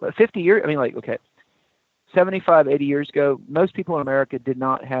 But 50 years, 75, 80 years ago, most people in America did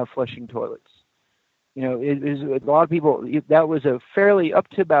not have flushing toilets. A lot of people, that was a fairly, up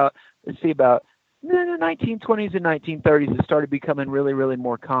to about the 1920s and 1930s, it started becoming really, really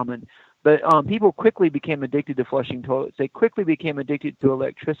more common. But people quickly became addicted to flushing toilets. They quickly became addicted to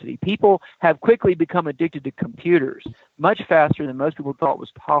electricity. People have quickly become addicted to computers much faster than most people thought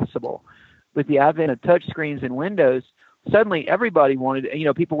was possible. With the advent of touch screens and Windows, suddenly everybody wanted,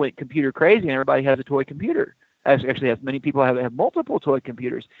 people went computer crazy, and everybody has a toy computer. Actually, many people have multiple toy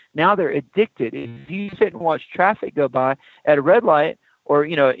computers. Now they're addicted. If you sit and watch traffic go by at a red light, or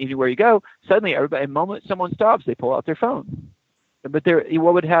anywhere you go, suddenly the moment someone stops, they pull out their phone. But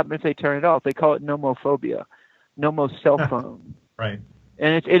what would happen if they turn it off? They call it nomophobia, nomo cell phone. Right.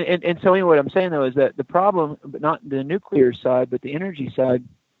 And so anyway, what I'm saying though is that the problem, but not the nuclear side, but the energy side,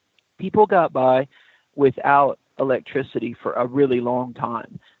 people got by without electricity for a really long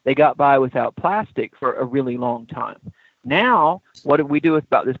time. They got by without plastic for a really long time. Now, what do we do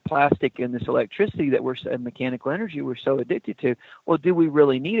about this plastic and this electricity and mechanical energy we're so addicted to? Well, do we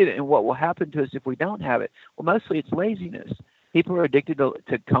really need it? And what will happen to us if we don't have it? Well, mostly it's laziness. People are addicted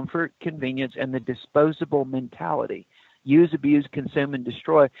to comfort, convenience, and the disposable mentality. Use, abuse, consume, and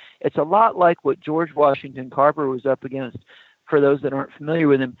destroy. It's a lot like what George Washington Carver was up against. For those that aren't familiar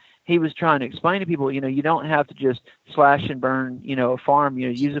with him, he was trying to explain to people, you don't have to just slash and burn, a farm,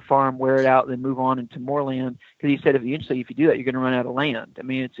 use a farm, wear it out, then move on into more land. Because he said, eventually, if you do that, you're going to run out of land. I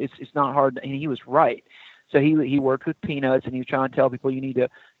mean, it's not hard. And he was right. So he worked with peanuts, and he was trying to tell people you need to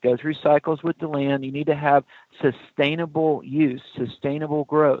go through cycles with the land. You need to have sustainable use, sustainable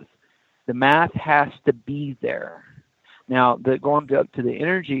growth. The math has to be there. Now, going up to the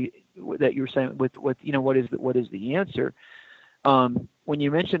energy that you were saying with what is the answer? When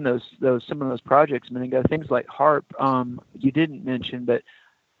you mentioned some of those projects, things like HARP, you didn't mention, but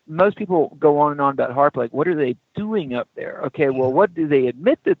most people go on and on about HARP, like, what are they doing up there? Okay, well, what do they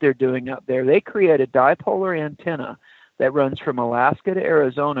admit that they're doing up there? They create a dipolar antenna that runs from Alaska to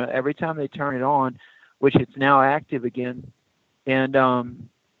Arizona every time they turn it on, which it's now active again, and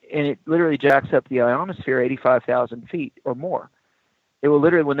it literally jacks up the ionosphere 85,000 feet or more. It will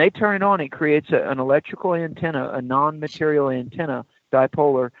literally, when they turn it on, it creates an electrical antenna, a non-material antenna,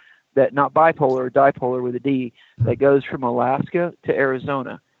 dipolar, that not bipolar, dipolar with a D, that goes from Alaska to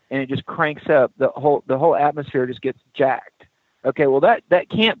Arizona, and it just cranks up. The whole atmosphere just gets jacked. Okay, well that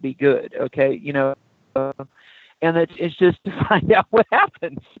can't be good. Okay, and it's just to find out what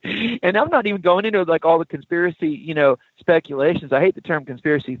happens. And I'm not even going into like all the conspiracy, speculations. I hate the term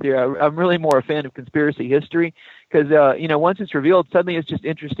conspiracy theory. I'm really more a fan of conspiracy history because, once it's revealed, suddenly it's just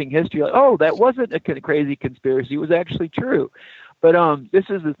interesting history. Like, oh, that wasn't a crazy conspiracy. It was actually true. But this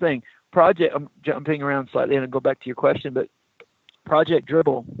is the thing. I'm jumping around slightly and I'll go back to your question, but Project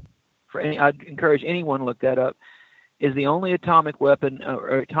Dribble, I'd encourage anyone to look that up, is the only atomic weapon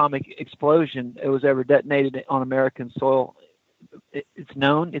or atomic explosion that was ever detonated on American soil. It's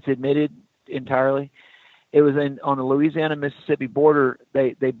known, it's admitted entirely. It was on the Louisiana-Mississippi border.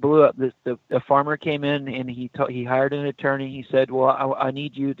 They blew up. The farmer came in and he hired an attorney. He said, well, I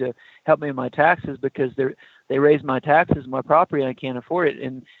need you to help me with my taxes because they raised my taxes, my property, and I can't afford it.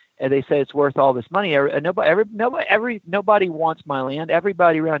 And they say it's worth all this money. Nobody wants my land.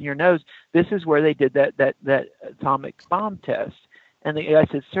 Everybody around here knows this is where they did that atomic bomb test. And the guy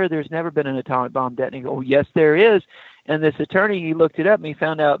said, sir, there's never been an atomic bomb detonated. Oh, yes, there is. And this attorney, he looked it up and he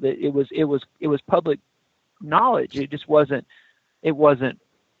found out that it was public knowledge. It just wasn't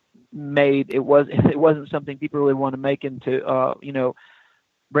made. It wasn't something people really want to make into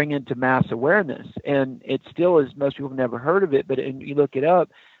bring into mass awareness. And it still is. Most people have never heard of it, but you look it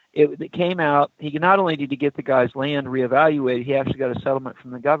up. It came out. He not only did he get the guy's land reevaluated, he actually got a settlement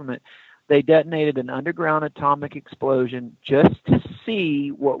from the government. They detonated an underground atomic explosion just to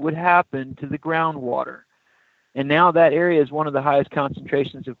see what would happen to the groundwater. And now that area is one of the highest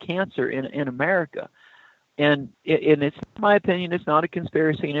concentrations of cancer in America. And it's, in my opinion, it's not a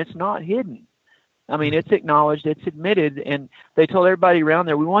conspiracy, and it's not hidden. I mean, it's acknowledged, it's admitted, and they told everybody around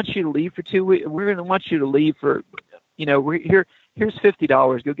there, we want you to leave for 2 weeks. We're going to want you to leave for, here's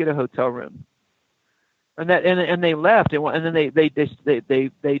 $50. Go get a hotel room. And they left, and then they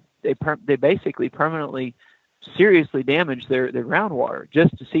basically permanently, seriously damaged their groundwater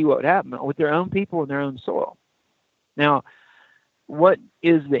just to see what would happen with their own people and their own soil. Now, what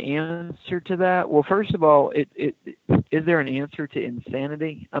is the answer to that? Well, first of all, is there an answer to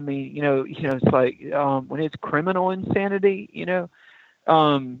insanity? I mean, it's like when it's criminal insanity, in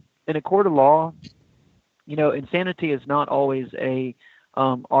a court of law, insanity is not always a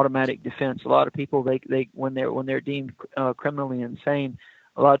automatic defense. A lot of people, they when they're deemed criminally insane,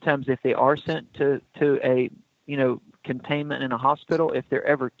 a lot of times if they are sent to a containment in a hospital, if they're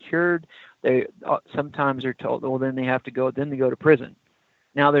ever cured, they sometimes are told, well, then they go to prison.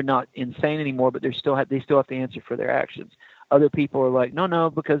 Now they're not insane anymore, but they still have to answer for their actions. Other people are like, no,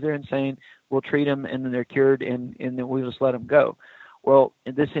 because they're insane, we'll treat them and then they're cured and then we'll just let them go. Well,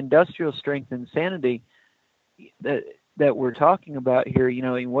 this industrial strength insanity that we're talking about here,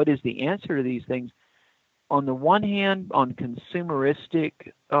 and what is the answer to these things? On the one hand, on consumeristic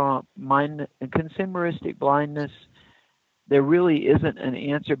consumeristic blindness, there really isn't an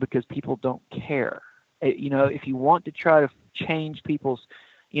answer because people don't care. If you want to try to change people's,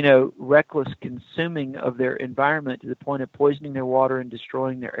 reckless consuming of their environment to the point of poisoning their water and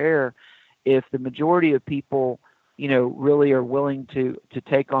destroying their air, if the majority of people, really are willing to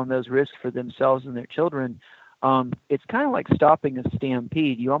take on those risks for themselves and their children, it's kind of like stopping a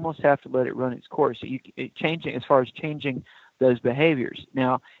stampede. You almost have to let it run its course. As far as changing those behaviors.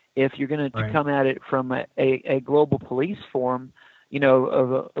 Now, if you're going to come at it from a global police form,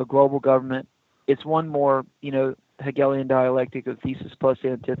 of a global government, it's one more, Hegelian dialectic of thesis plus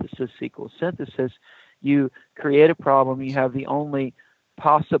antithesis equals synthesis. You create a problem. You have the only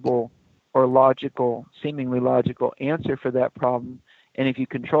possible or seemingly logical answer for that problem. And if you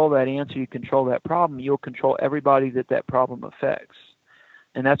control that answer, you control that problem, you'll control everybody that problem affects.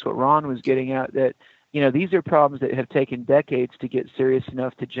 And that's what Ron was getting at, that, these are problems that have taken decades to get serious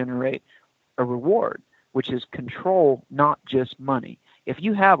enough to generate a reward, which is control, not just money. If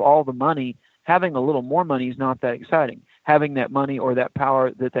you have all the money, having a little more money is not that exciting. Having that money or that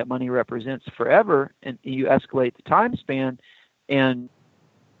power that money represents forever, and you escalate the time span, and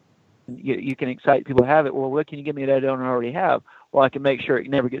you can excite people to have it. Well, what can you give me that I don't already have? Well, I can make sure it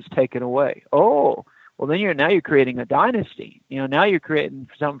never gets taken away. Oh, well, then you're creating a dynasty. Now you're creating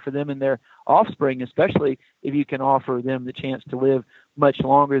something for them and their offspring, especially if you can offer them the chance to live much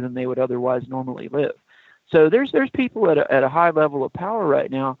longer than they would otherwise normally live. So there's people at a high level of power right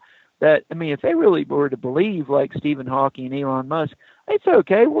now that, if they really were to believe like Stephen Hawking and Elon Musk, it's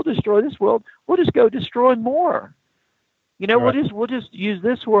okay, we'll destroy this world. We'll just go destroy more. We'll just use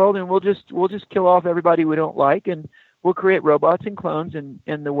this world and we'll just kill off everybody we don't like, and we'll create robots and clones. And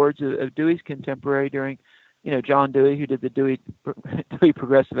in the words of Dewey's contemporary during, John Dewey, who did the Dewey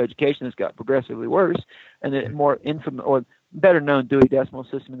Progressive Education, that's got progressively worse, and the more infamous or better known Dewey Decimal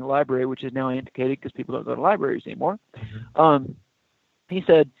System in the library, which is now antiquated because people don't go to libraries anymore. Mm-hmm. He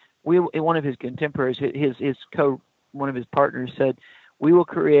said, one of his contemporaries, one of his partners said, we will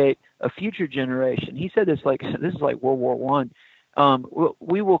create a future generation. He said this is like World War I.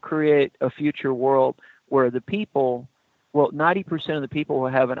 We will create a future world where the people, 90% of the people will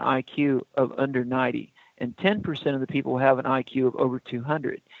have an IQ of under 90, and 10% of the people will have an IQ of over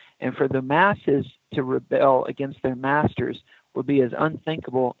 200. And for the masses to rebel against their masters will be as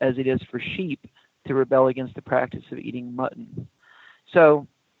unthinkable as it is for sheep to rebel against the practice of eating mutton. So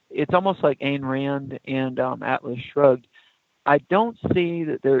it's almost like Ayn Rand and Atlas Shrugged. I don't see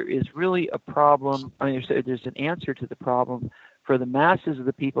that there is really a problem. There's an answer to the problem for the masses of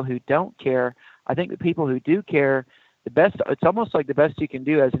the people who don't care. I think the people who do care, it's almost like the best you can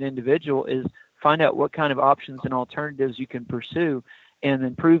do as an individual is find out what kind of options and alternatives you can pursue, and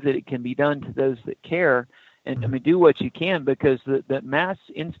then prove that it can be done to those that care. And do what you can, because the mass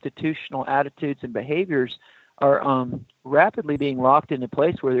institutional attitudes and behaviors are rapidly being locked in a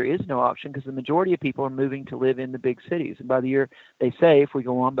place where there is no option, because the majority of people are moving to live in the big cities. And by the year, they say, if we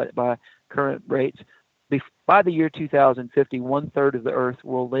go on by current rates, by the year 2050, 1/3 of the earth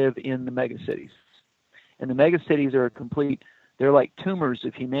will live in the megacities. And the megacities are they're like tumors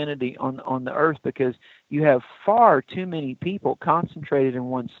of humanity on the earth, because you have far too many people concentrated in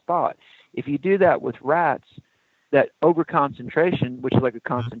one spot. If you do that with rats, that overconcentration, which is like a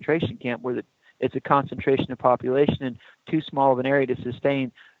concentration camp where it's a concentration of population in too small of an area to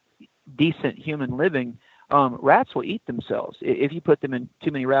sustain decent human living, rats will eat themselves if you put them in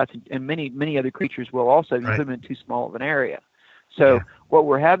too many rats, and many other creatures will also if you put them in too small of an area. So what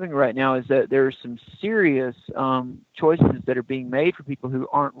we're having right now is that there are some serious choices that are being made for people who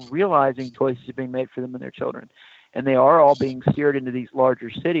aren't realizing choices are being made for them and their children, and they are all being steered into these larger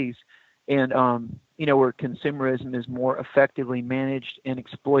cities, and where consumerism is more effectively managed and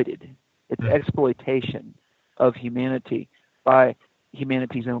exploited. It's exploitation of humanity by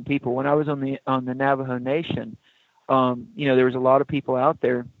humanity's own people. When I was on the Navajo Nation, there was a lot of people out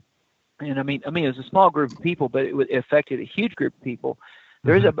there, and I mean it was a small group of people, but it affected a huge group of people.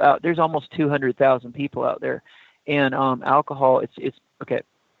 There's almost 200,000 people out there, and alcohol. It's okay.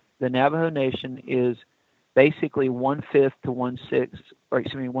 The Navajo Nation is basically 1/5 to 1/6, or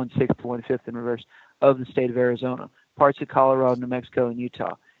excuse me, 1/6 to 1/5 in reverse of the state of Arizona, parts of Colorado, New Mexico, and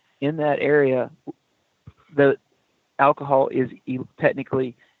Utah. In that area, the alcohol is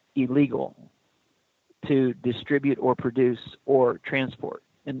technically illegal to distribute or produce or transport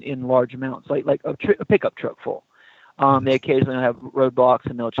in large amounts, like a pickup truck full. They occasionally have roadblocks,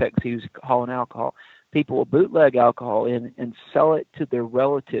 and they'll check who's hauling alcohol. People will bootleg alcohol in and sell it to their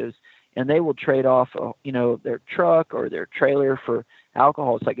relatives, and they will trade off, their truck or their trailer for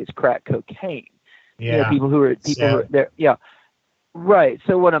alcohol. It's like it's crack cocaine. Yeah. People who are there. Yeah. Right.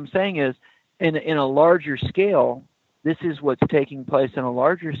 So what I'm saying is, in a larger scale, this is what's taking place on a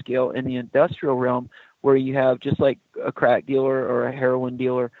larger scale in the industrial realm, where you have just like a crack dealer or a heroin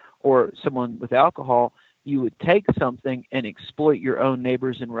dealer or someone with alcohol. You would take something and exploit your own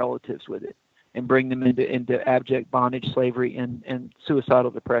neighbors and relatives with it, and bring them into abject bondage, slavery, and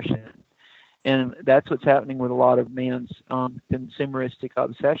suicidal depression. And that's what's happening with a lot of man's consumeristic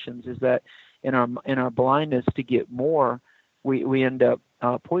obsessions, is that in our blindness to get more, we end up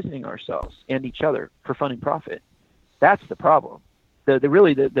poisoning ourselves and each other for fun and profit. That's the problem.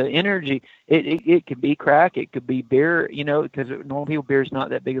 The energy, it could be crack, it could be beer, because normal people, beer is not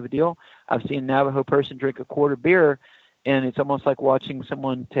that big of a deal. I've seen a Navajo person drink a quart of beer, and it's almost like watching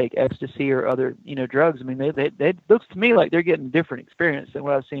someone take ecstasy or other, drugs. I mean, they looks to me like they're getting a different experience than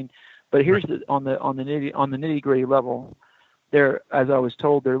what I've seen. But here's on the nitty gritty level, as I was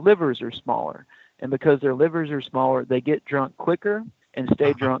told, their livers are smaller, and because their livers are smaller, they get drunk quicker and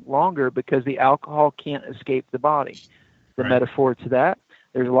stay drunk longer because the alcohol can't escape the body. The metaphor to that,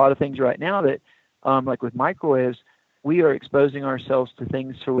 there's a lot of things right now that, like with microwaves, we are exposing ourselves to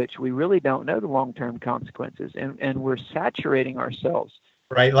things for which we really don't know the long-term consequences, and we're saturating ourselves.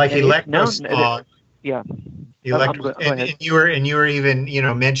 Right, like electrosmog. Yeah. And you were even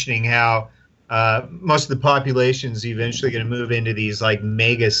mentioning how most of the population's eventually going to move into these like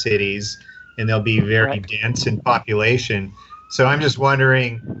mega cities, and they'll be very dense in population. So I'm just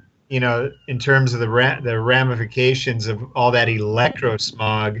wondering, in terms of the ramifications of all that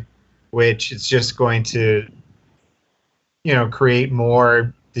electrosmog, which it's just going to, create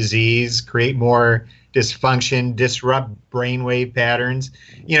more disease, create more dysfunction, disrupt brainwave patterns.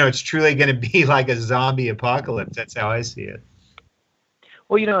 It's truly going to be like a zombie apocalypse. That's how I see it.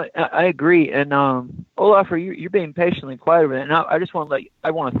 Well, I agree, and Olaf, you're being patiently quiet about it. And I just want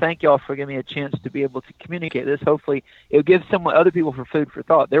to thank y'all for giving me a chance to be able to communicate this. Hopefully, it'll give other people for food for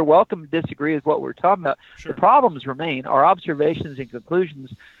thought. They're welcome to disagree with what we're talking about. Sure. The problems remain. Our observations and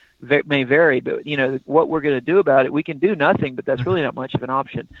conclusions may vary, but what we're going to do about it, we can do nothing. But that's really not much of an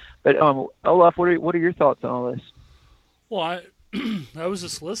option. But Olaf, what are your thoughts on all this? Well, I was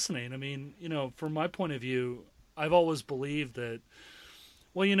just listening. I mean, from my point of view, I've always believed that.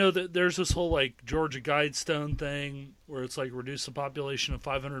 Well, there's this whole like Georgia Guidestone thing where it's like reduce the population of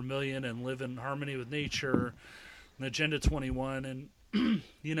 500 million and live in harmony with nature, and Agenda 21. And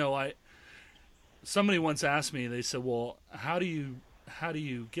somebody once asked me, they said, "Well, how do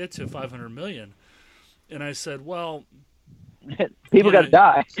you get to 500 million?" And I said, "Well, people got to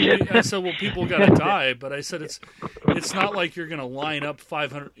die." I said, "Well, people got to die," but I said it's not like you're going to line up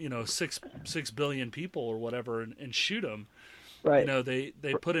 6 billion people or whatever and shoot them. Right.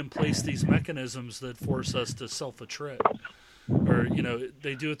 They put in place these mechanisms that force us to self-attrit, or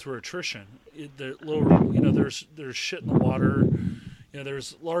they do it through attrition. There's shit in the water.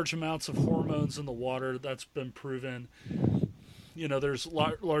 There's large amounts of hormones in the water. That's been proven. There's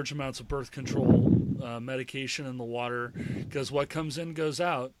large amounts of birth control medication in the water, because what comes in goes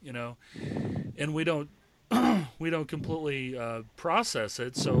out. And we don't completely process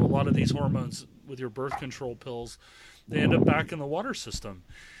it. So a lot of these hormones with your birth control pills, they end up back in the water system.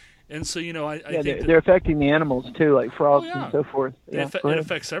 And so, I think they're affecting the animals too, like frogs and so forth. It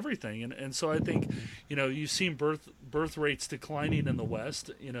affects everything. And so I think, you've seen birth rates declining in the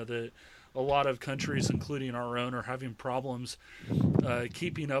West. a lot of countries, including our own, are having problems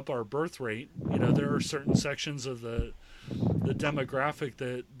keeping up our birth rate. There are certain sections of the demographic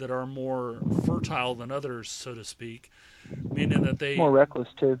that are more fertile than others, so to speak, meaning that they more reckless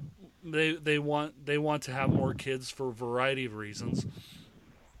too. They want to have more kids for a variety of reasons,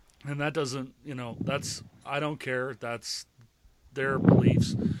 and that doesn't, that's, I don't care. That's their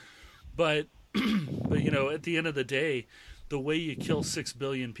beliefs, but at the end of the day, the way you kill 6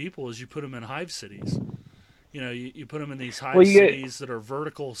 billion people is you put them in hive cities. You put them in these hive cities that are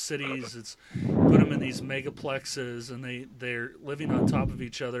vertical cities. It's put them in these megaplexes, and they're living on top of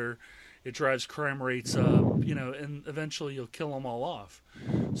each other. It drives crime rates up, and eventually you'll kill them all off.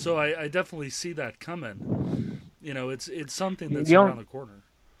 So I definitely see that coming. It's something that's around the corner.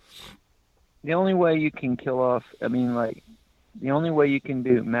 The only way you can kill off, the only way you can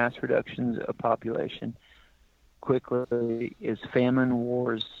do mass reductions of population quickly is famine,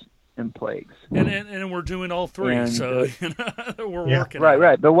 wars, and plagues. And we're doing all three, we're working.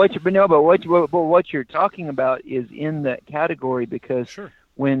 Right. But what you're talking about is in that category, because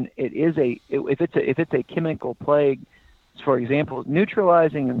when if it's a chemical plague, for example,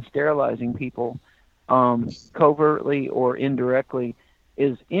 neutralizing and sterilizing people covertly or indirectly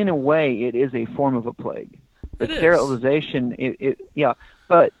is, in a way, it is a form of a plague. But sterilization,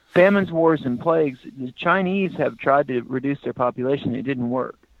 but famines, wars, and plagues, the Chinese have tried to reduce their population. It didn't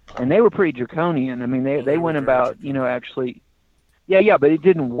work. And they were pretty draconian. I mean, they went about, actually, but it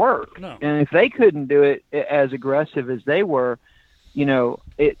didn't work. No. And if they couldn't do it as aggressive as they were,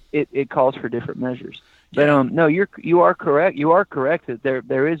 it calls for different measures. Yeah. But no, you are correct. You are correct that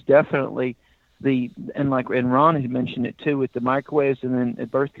there is definitely and Ron had mentioned it too, with the microwaves and then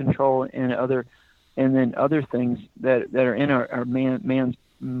birth control and other things that are in our man's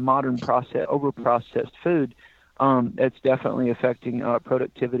modern over-processed food. It's definitely affecting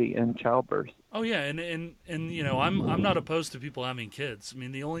productivity and childbirth. Oh yeah, and I'm not opposed to people having kids. I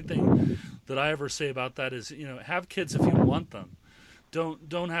mean, the only thing that I ever say about that is, have kids if you want them.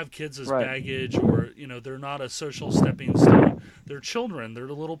 Don't have kids as baggage, or they're not a social stepping stone. They're children. They're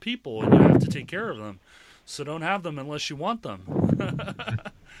little people, and you have to take care of them. So don't have them unless you want them.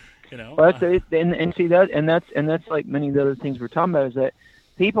 Well, that's like many of the other things we're talking about, is that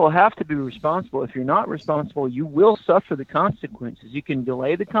people have to be responsible. If you're not responsible, you will suffer the consequences. You can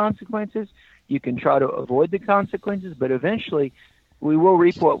delay the consequences. You can try to avoid the consequences, but eventually we will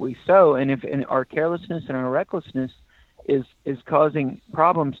reap what we sow. And if our carelessness and our recklessness is causing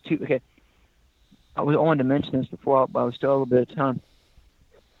problems to, I wanted to mention this before, but I was still a little bit of time.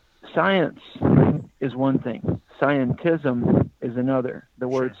 Science is one thing. Scientism is another. The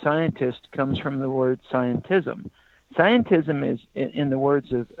word scientist comes from the word scientism. Scientism is, in the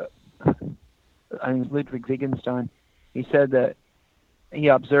words of, I think Ludwig Wittgenstein, he said that he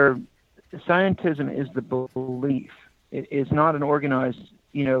observed scientism is the belief. It is not an organized,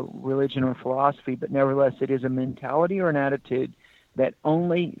 religion or philosophy, but nevertheless it is a mentality or an attitude that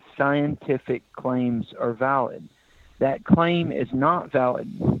only scientific claims are valid. That claim is not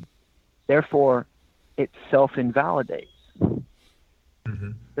valid. Therefore, it self-invalidates.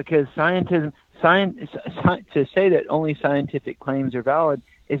 Mm-hmm. Because to say that only scientific claims are valid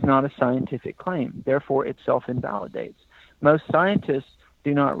is not a scientific claim. Therefore, it self-invalidates. Most scientists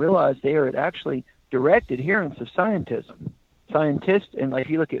do not realize they are actually direct adherents of scientism. Scientists, and if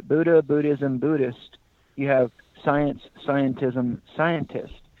you look at Buddha, Buddhism, Buddhist, you have science, scientism,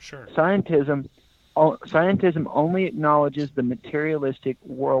 scientist. Sure. Scientism only acknowledges the materialistic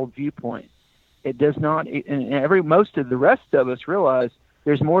world viewpoint. It does not, and most of the rest of us realize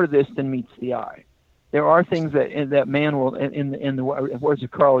there's more to this than meets the eye. There are things that man will, in the words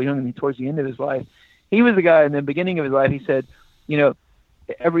of Carl Jung, towards the end of his life, he was the guy in the beginning of his life. He said,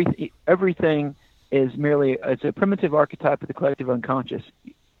 everything is merely, it's a primitive archetype of the collective unconscious.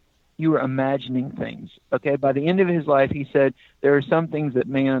 You are imagining things. Okay. By the end of his life, he said there are some things that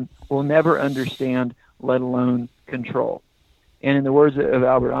man will never understand, let alone control. And in the words of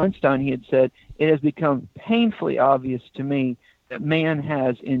Albert Einstein, he had said, it has become painfully obvious to me that man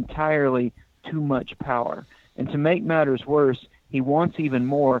has entirely too much power. And to make matters worse, he wants even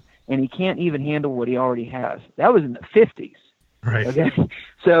more, and he can't even handle what he already has. That was in the 50s. Right. Okay.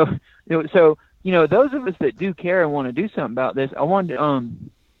 So those of us that do care and want to do something about this, I wanted to,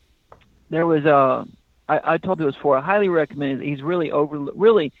 there was I told you this before, I highly recommend it. He's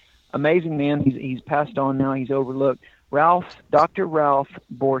really amazing man. He's passed on now. He's overlooked. Dr. Ralph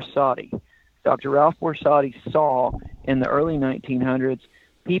Borsati. Dr. Ralph Borsati saw in the early 1900s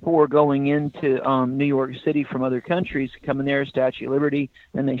people were going into New York City from other countries, coming there, Statue of Liberty,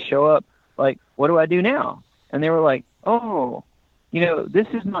 and they show up like, what do I do now? And they were like, oh, this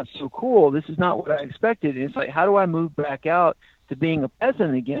is not so cool. This is not what I expected. And it's like, how do I move back out to being a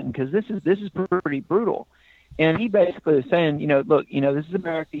peasant again? Because this is pretty brutal. And he basically was saying, look, this is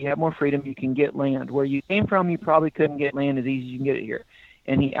America. You have more freedom. You can get land. Where you came from, you probably couldn't get land as easy as you can get it here.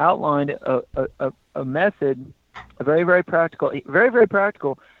 And he outlined a method, a very, very practical,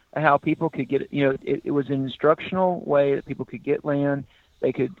 of how people could get it. It was an instructional way that people could get land.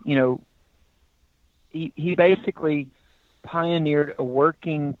 They could, he basically pioneered a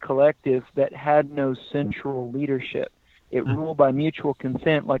working collective that had no central leadership. It ruled by mutual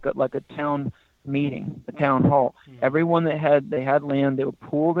consent, like a town meeting, a town hall. Everyone that had land, they would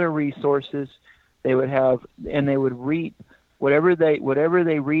pool their resources. They would reap whatever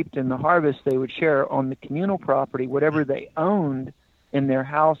they reaped in the harvest. They would share on the communal property. Whatever they owned in their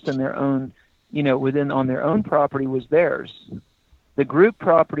house and their own, on their own property was theirs. The group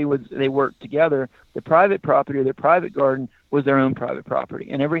property they worked together. The private property or their private garden was their own private property,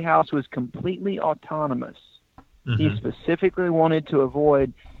 and every house was completely autonomous. He specifically wanted to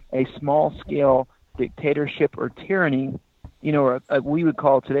avoid a small-scale dictatorship or tyranny, or we would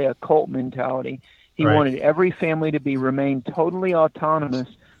call today a cult mentality. He wanted every family to remain totally autonomous,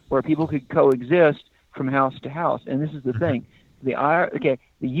 where people could coexist from house to house. And this is the thing: the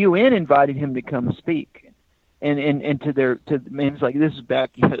UN invited him to come speak, and it's like, this is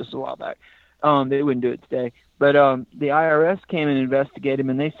back, this is a while back. They wouldn't do it today, but the IRS came and investigated him,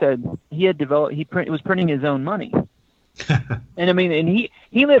 and they said he was printing his own money. And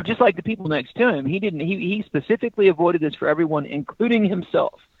he lived just like the people next to him. He specifically avoided this for everyone, including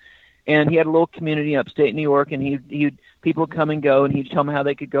himself. And he had a little community upstate New York, and he'd people come and go, and he'd tell them how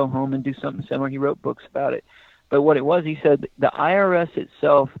they could go home and do something similar. He wrote books about it. But what it was, he said, the IRS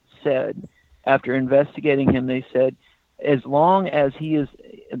itself said, after investigating him, they said, as long as he is,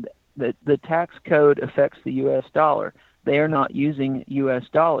 the tax code affects the U.S. dollar. They are not using U.S.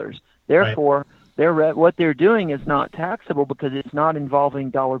 dollars. Therefore, what they're doing is not taxable because it's not involving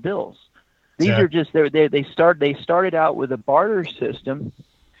dollar bills. These are just they started out with a barter system,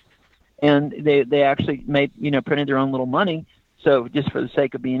 and they actually printed their own little money, so just for the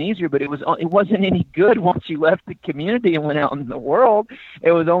sake of being easier. But it wasn't any good once you left the community and went out in the world.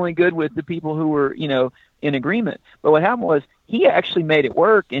 It was only good with the people who were in agreement. But what happened was he actually made it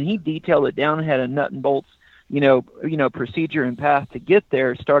work, and he detailed it down and had a nut and bolts procedure and path to get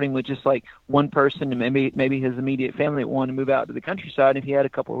there, starting with just like one person and maybe his immediate family that wanted to move out to the countryside. If he had a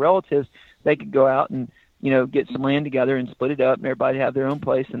couple of relatives, they could go out and get some land together and split it up, and everybody have their own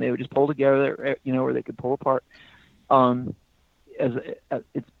place, and they would just pull together, or they could pull apart.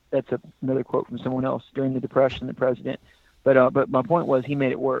 That's another quote from someone else during the Depression, the president. But my point was, he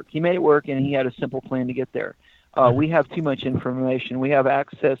made it work. He made it work, and he had a simple plan to get there. We have too much information. We have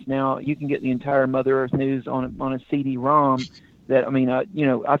access now. You can get the entire Mother Earth news on a CD-ROM.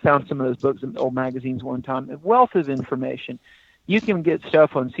 I found some of those books in old magazines one time. A wealth of information. You can get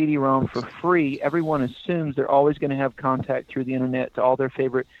stuff on CD-ROM for free. Everyone assumes they're always going to have contact through the internet to all their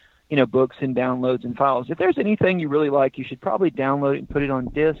favorite, books and downloads and files. If there's anything you really like, you should probably download it and put it on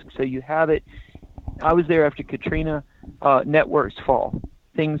disk so you have it. I was there after Katrina. Networks fall.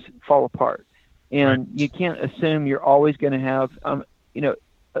 Things fall apart. And you can't assume you're always going to have,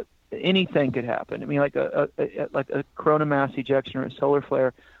 anything could happen. Like a corona mass ejection or a solar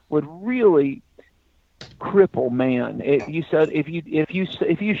flare would really cripple man. If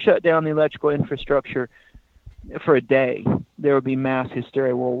you shut down the electrical infrastructure for a day, there would be mass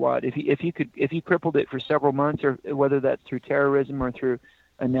hysteria worldwide. If you crippled it for several months, or whether that's through terrorism or through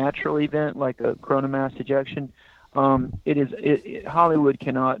a natural event like a corona mass ejection. Hollywood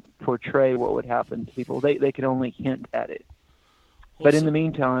cannot portray what would happen to people. They can only hint at it. But in the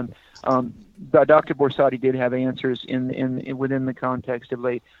meantime, Dr. Borsati did have answers within the context of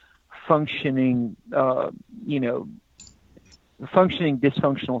a functioning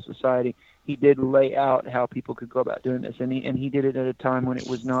dysfunctional society. He did lay out how people could go about doing this, and he did it at a time when it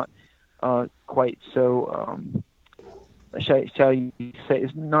was not quite so. Shall you say,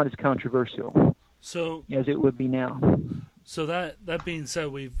 it's not as controversial. So as it would be now. So that being said,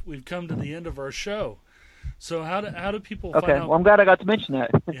 we've come to the end of our show. So how do people find out? Well, I'm glad I got to mention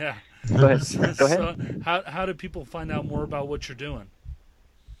that. Yeah. Go ahead. Go ahead. So how do people find out more about what you're doing?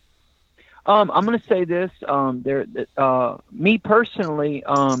 I'm going to say this. Me personally,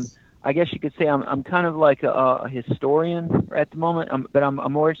 I guess you could say I'm kind of like a historian at the moment. But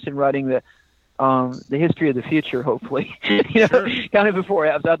I'm more interested in writing the history of the future, hopefully, Sure. kind of before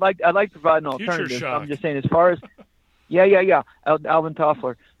it happens. I'd like to provide an alternative. Shock. I'm just saying, as far as, yeah, Alvin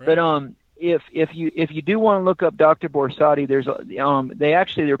Toffler. Right. But if you do want to look up Dr. Borsati,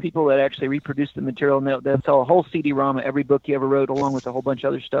 there are people that actually reproduce the material, and they'll sell a whole CD-ROM of every book he ever wrote, along with a whole bunch of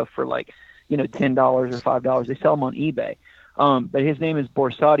other stuff for like, $10 or $5. They sell them on eBay. But his name is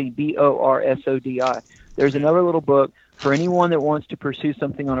Borsati, Borsodi. There's another little book for anyone that wants to pursue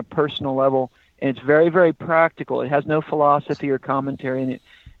something on a personal level, and it's very, very practical. It has no philosophy or commentary in it.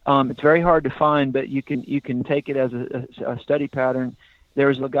 It's very hard to find, but you can take it as a study pattern.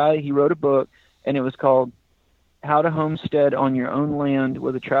 There's a guy, he wrote a book, and it was called How to Homestead on Your Own Land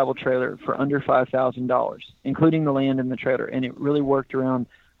with a Travel Trailer for Under $5,000, including the land and the trailer. And it really worked around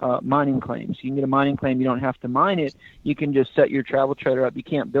mining claims. You can get a mining claim. You don't have to mine it. You can just set your travel trailer up. You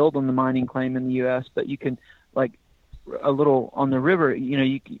can't build on the mining claim in the U.S., but you can, like a little on the river,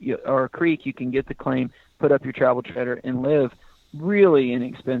 or a creek, you can get the claim, put up your travel trailer, and live really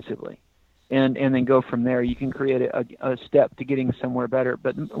inexpensively. And then go from there. You can create a step to getting somewhere better.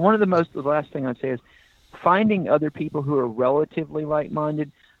 But the last thing I'd say is finding other people who are relatively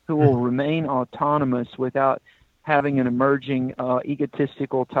like-minded, who will remain autonomous without having an emerging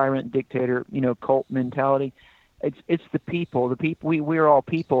egotistical tyrant dictator, cult mentality. It's the people. We're all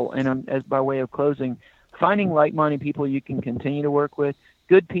people. And as by way of closing, finding like-minded people you can continue to work with.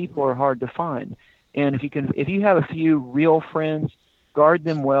 Good people are hard to find. And if you have a few real friends, guard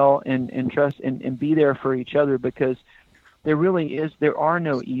them well and trust and be there for each other, because there are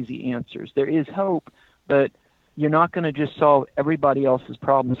no easy answers. There is hope, but you're not going to just solve everybody else's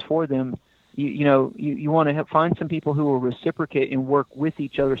problems for them. You want to find some people who will reciprocate and work with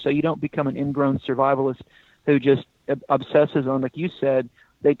each other, so you don't become an ingrown survivalist who just obsesses on, like you said,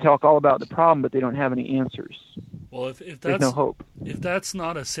 they talk all about the problem, but they don't have any answers. Well, if that's there's no hope. If that's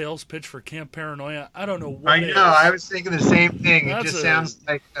not a sales pitch for Camp Paranoia, I don't know what I know. is. I was thinking the same thing. It just sounds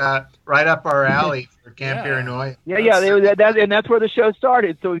like right up our alley for Camp Paranoia. Yeah, and that's where the show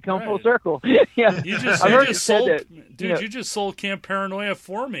started. So we come full circle. Yeah, you just sold that. Dude, you just sold Camp Paranoia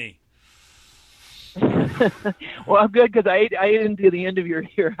for me. Well, I'm good because I didn't do the end of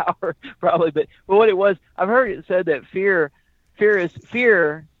your hour probably, but what it was, I've heard it said that fear.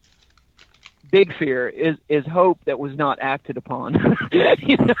 Big fear is hope that was not acted upon.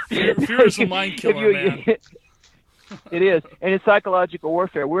 Fear is a mind killer, man. It is, and it's psychological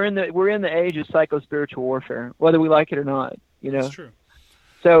warfare. We're in the age of psycho-spiritual warfare, whether we like it or not. That's true.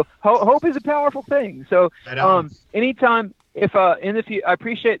 So hope is a powerful thing. So anytime, if in the future, I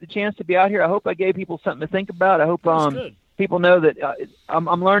appreciate the chance to be out here. I hope I gave people something to think about. I hope people know that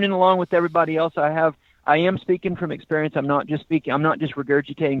I'm learning along with everybody else. I am speaking from experience. I'm not just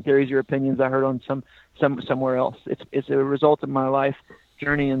regurgitating theories or opinions I heard on somewhere else. It's a result of my life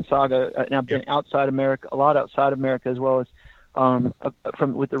journey and saga, and I've been outside America, a lot outside America, as well as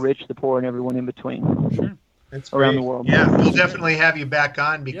with the rich, the poor, and everyone in between. Sure. That's around great. the world. Yeah, we'll definitely have you back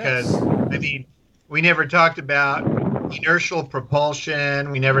on because I mean, we never talked about inertial propulsion.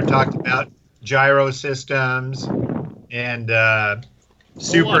 We never talked about gyro systems and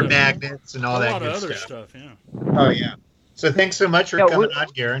super magnets and all that good stuff. A lot of other stuff, yeah. Oh, yeah. So thanks so much for coming on,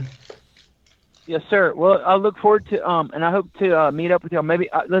 Garron. Yes, sir. Well, I look forward to and I hope to meet up with y'all. Maybe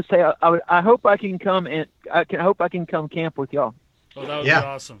let's say I hope I can come and I hope I can come camp with y'all. Oh, that would be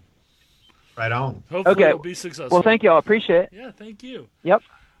awesome. Right on. Hopefully it'll be successful. Well, thank y'all. Appreciate it. Yeah, thank you. Yep.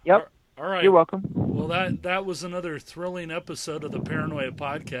 All right. You're welcome. Well, that was another thrilling episode of the Paranoia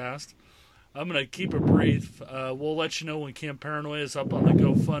Podcast. I'm going to keep it brief. We'll let you know when Camp Paranoia is up on the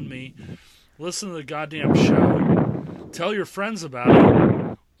GoFundMe. Listen to the goddamn show. Tell your friends about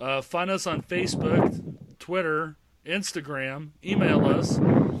it. Find us on Facebook, Twitter, Instagram. Email us,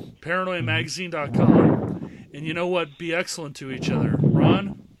 paranoiamagazine.com. And you know what? Be excellent to each other.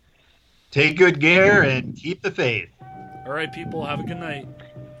 Ron? Take good care and keep the faith. All right, people. Have a good night.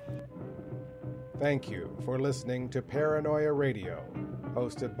 Thank you for listening to Paranoia Radio,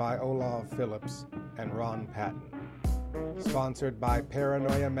 hosted by Olav Phillips and Ron Patton. Sponsored by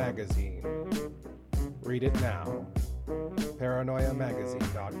Paranoia Magazine. Read it now.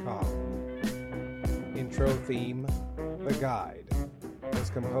 paranoiamagazine.com. Intro theme, The Guide, was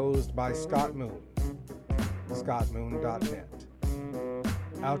composed by Scott Moon. scottmoon.net.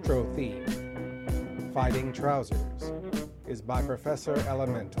 Outro theme, Fighting Trousers, is by Professor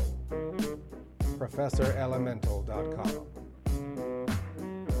Elemental. ProfessorElemental.com.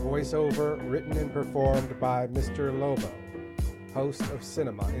 Voiceover written and performed by Mr. Lobo, host of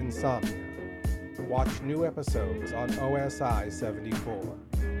Cinema Insomnia. Watch new episodes on OSI 74.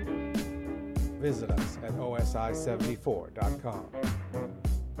 Visit us at OSI74.com.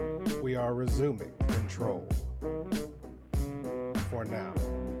 We are resuming control. For now.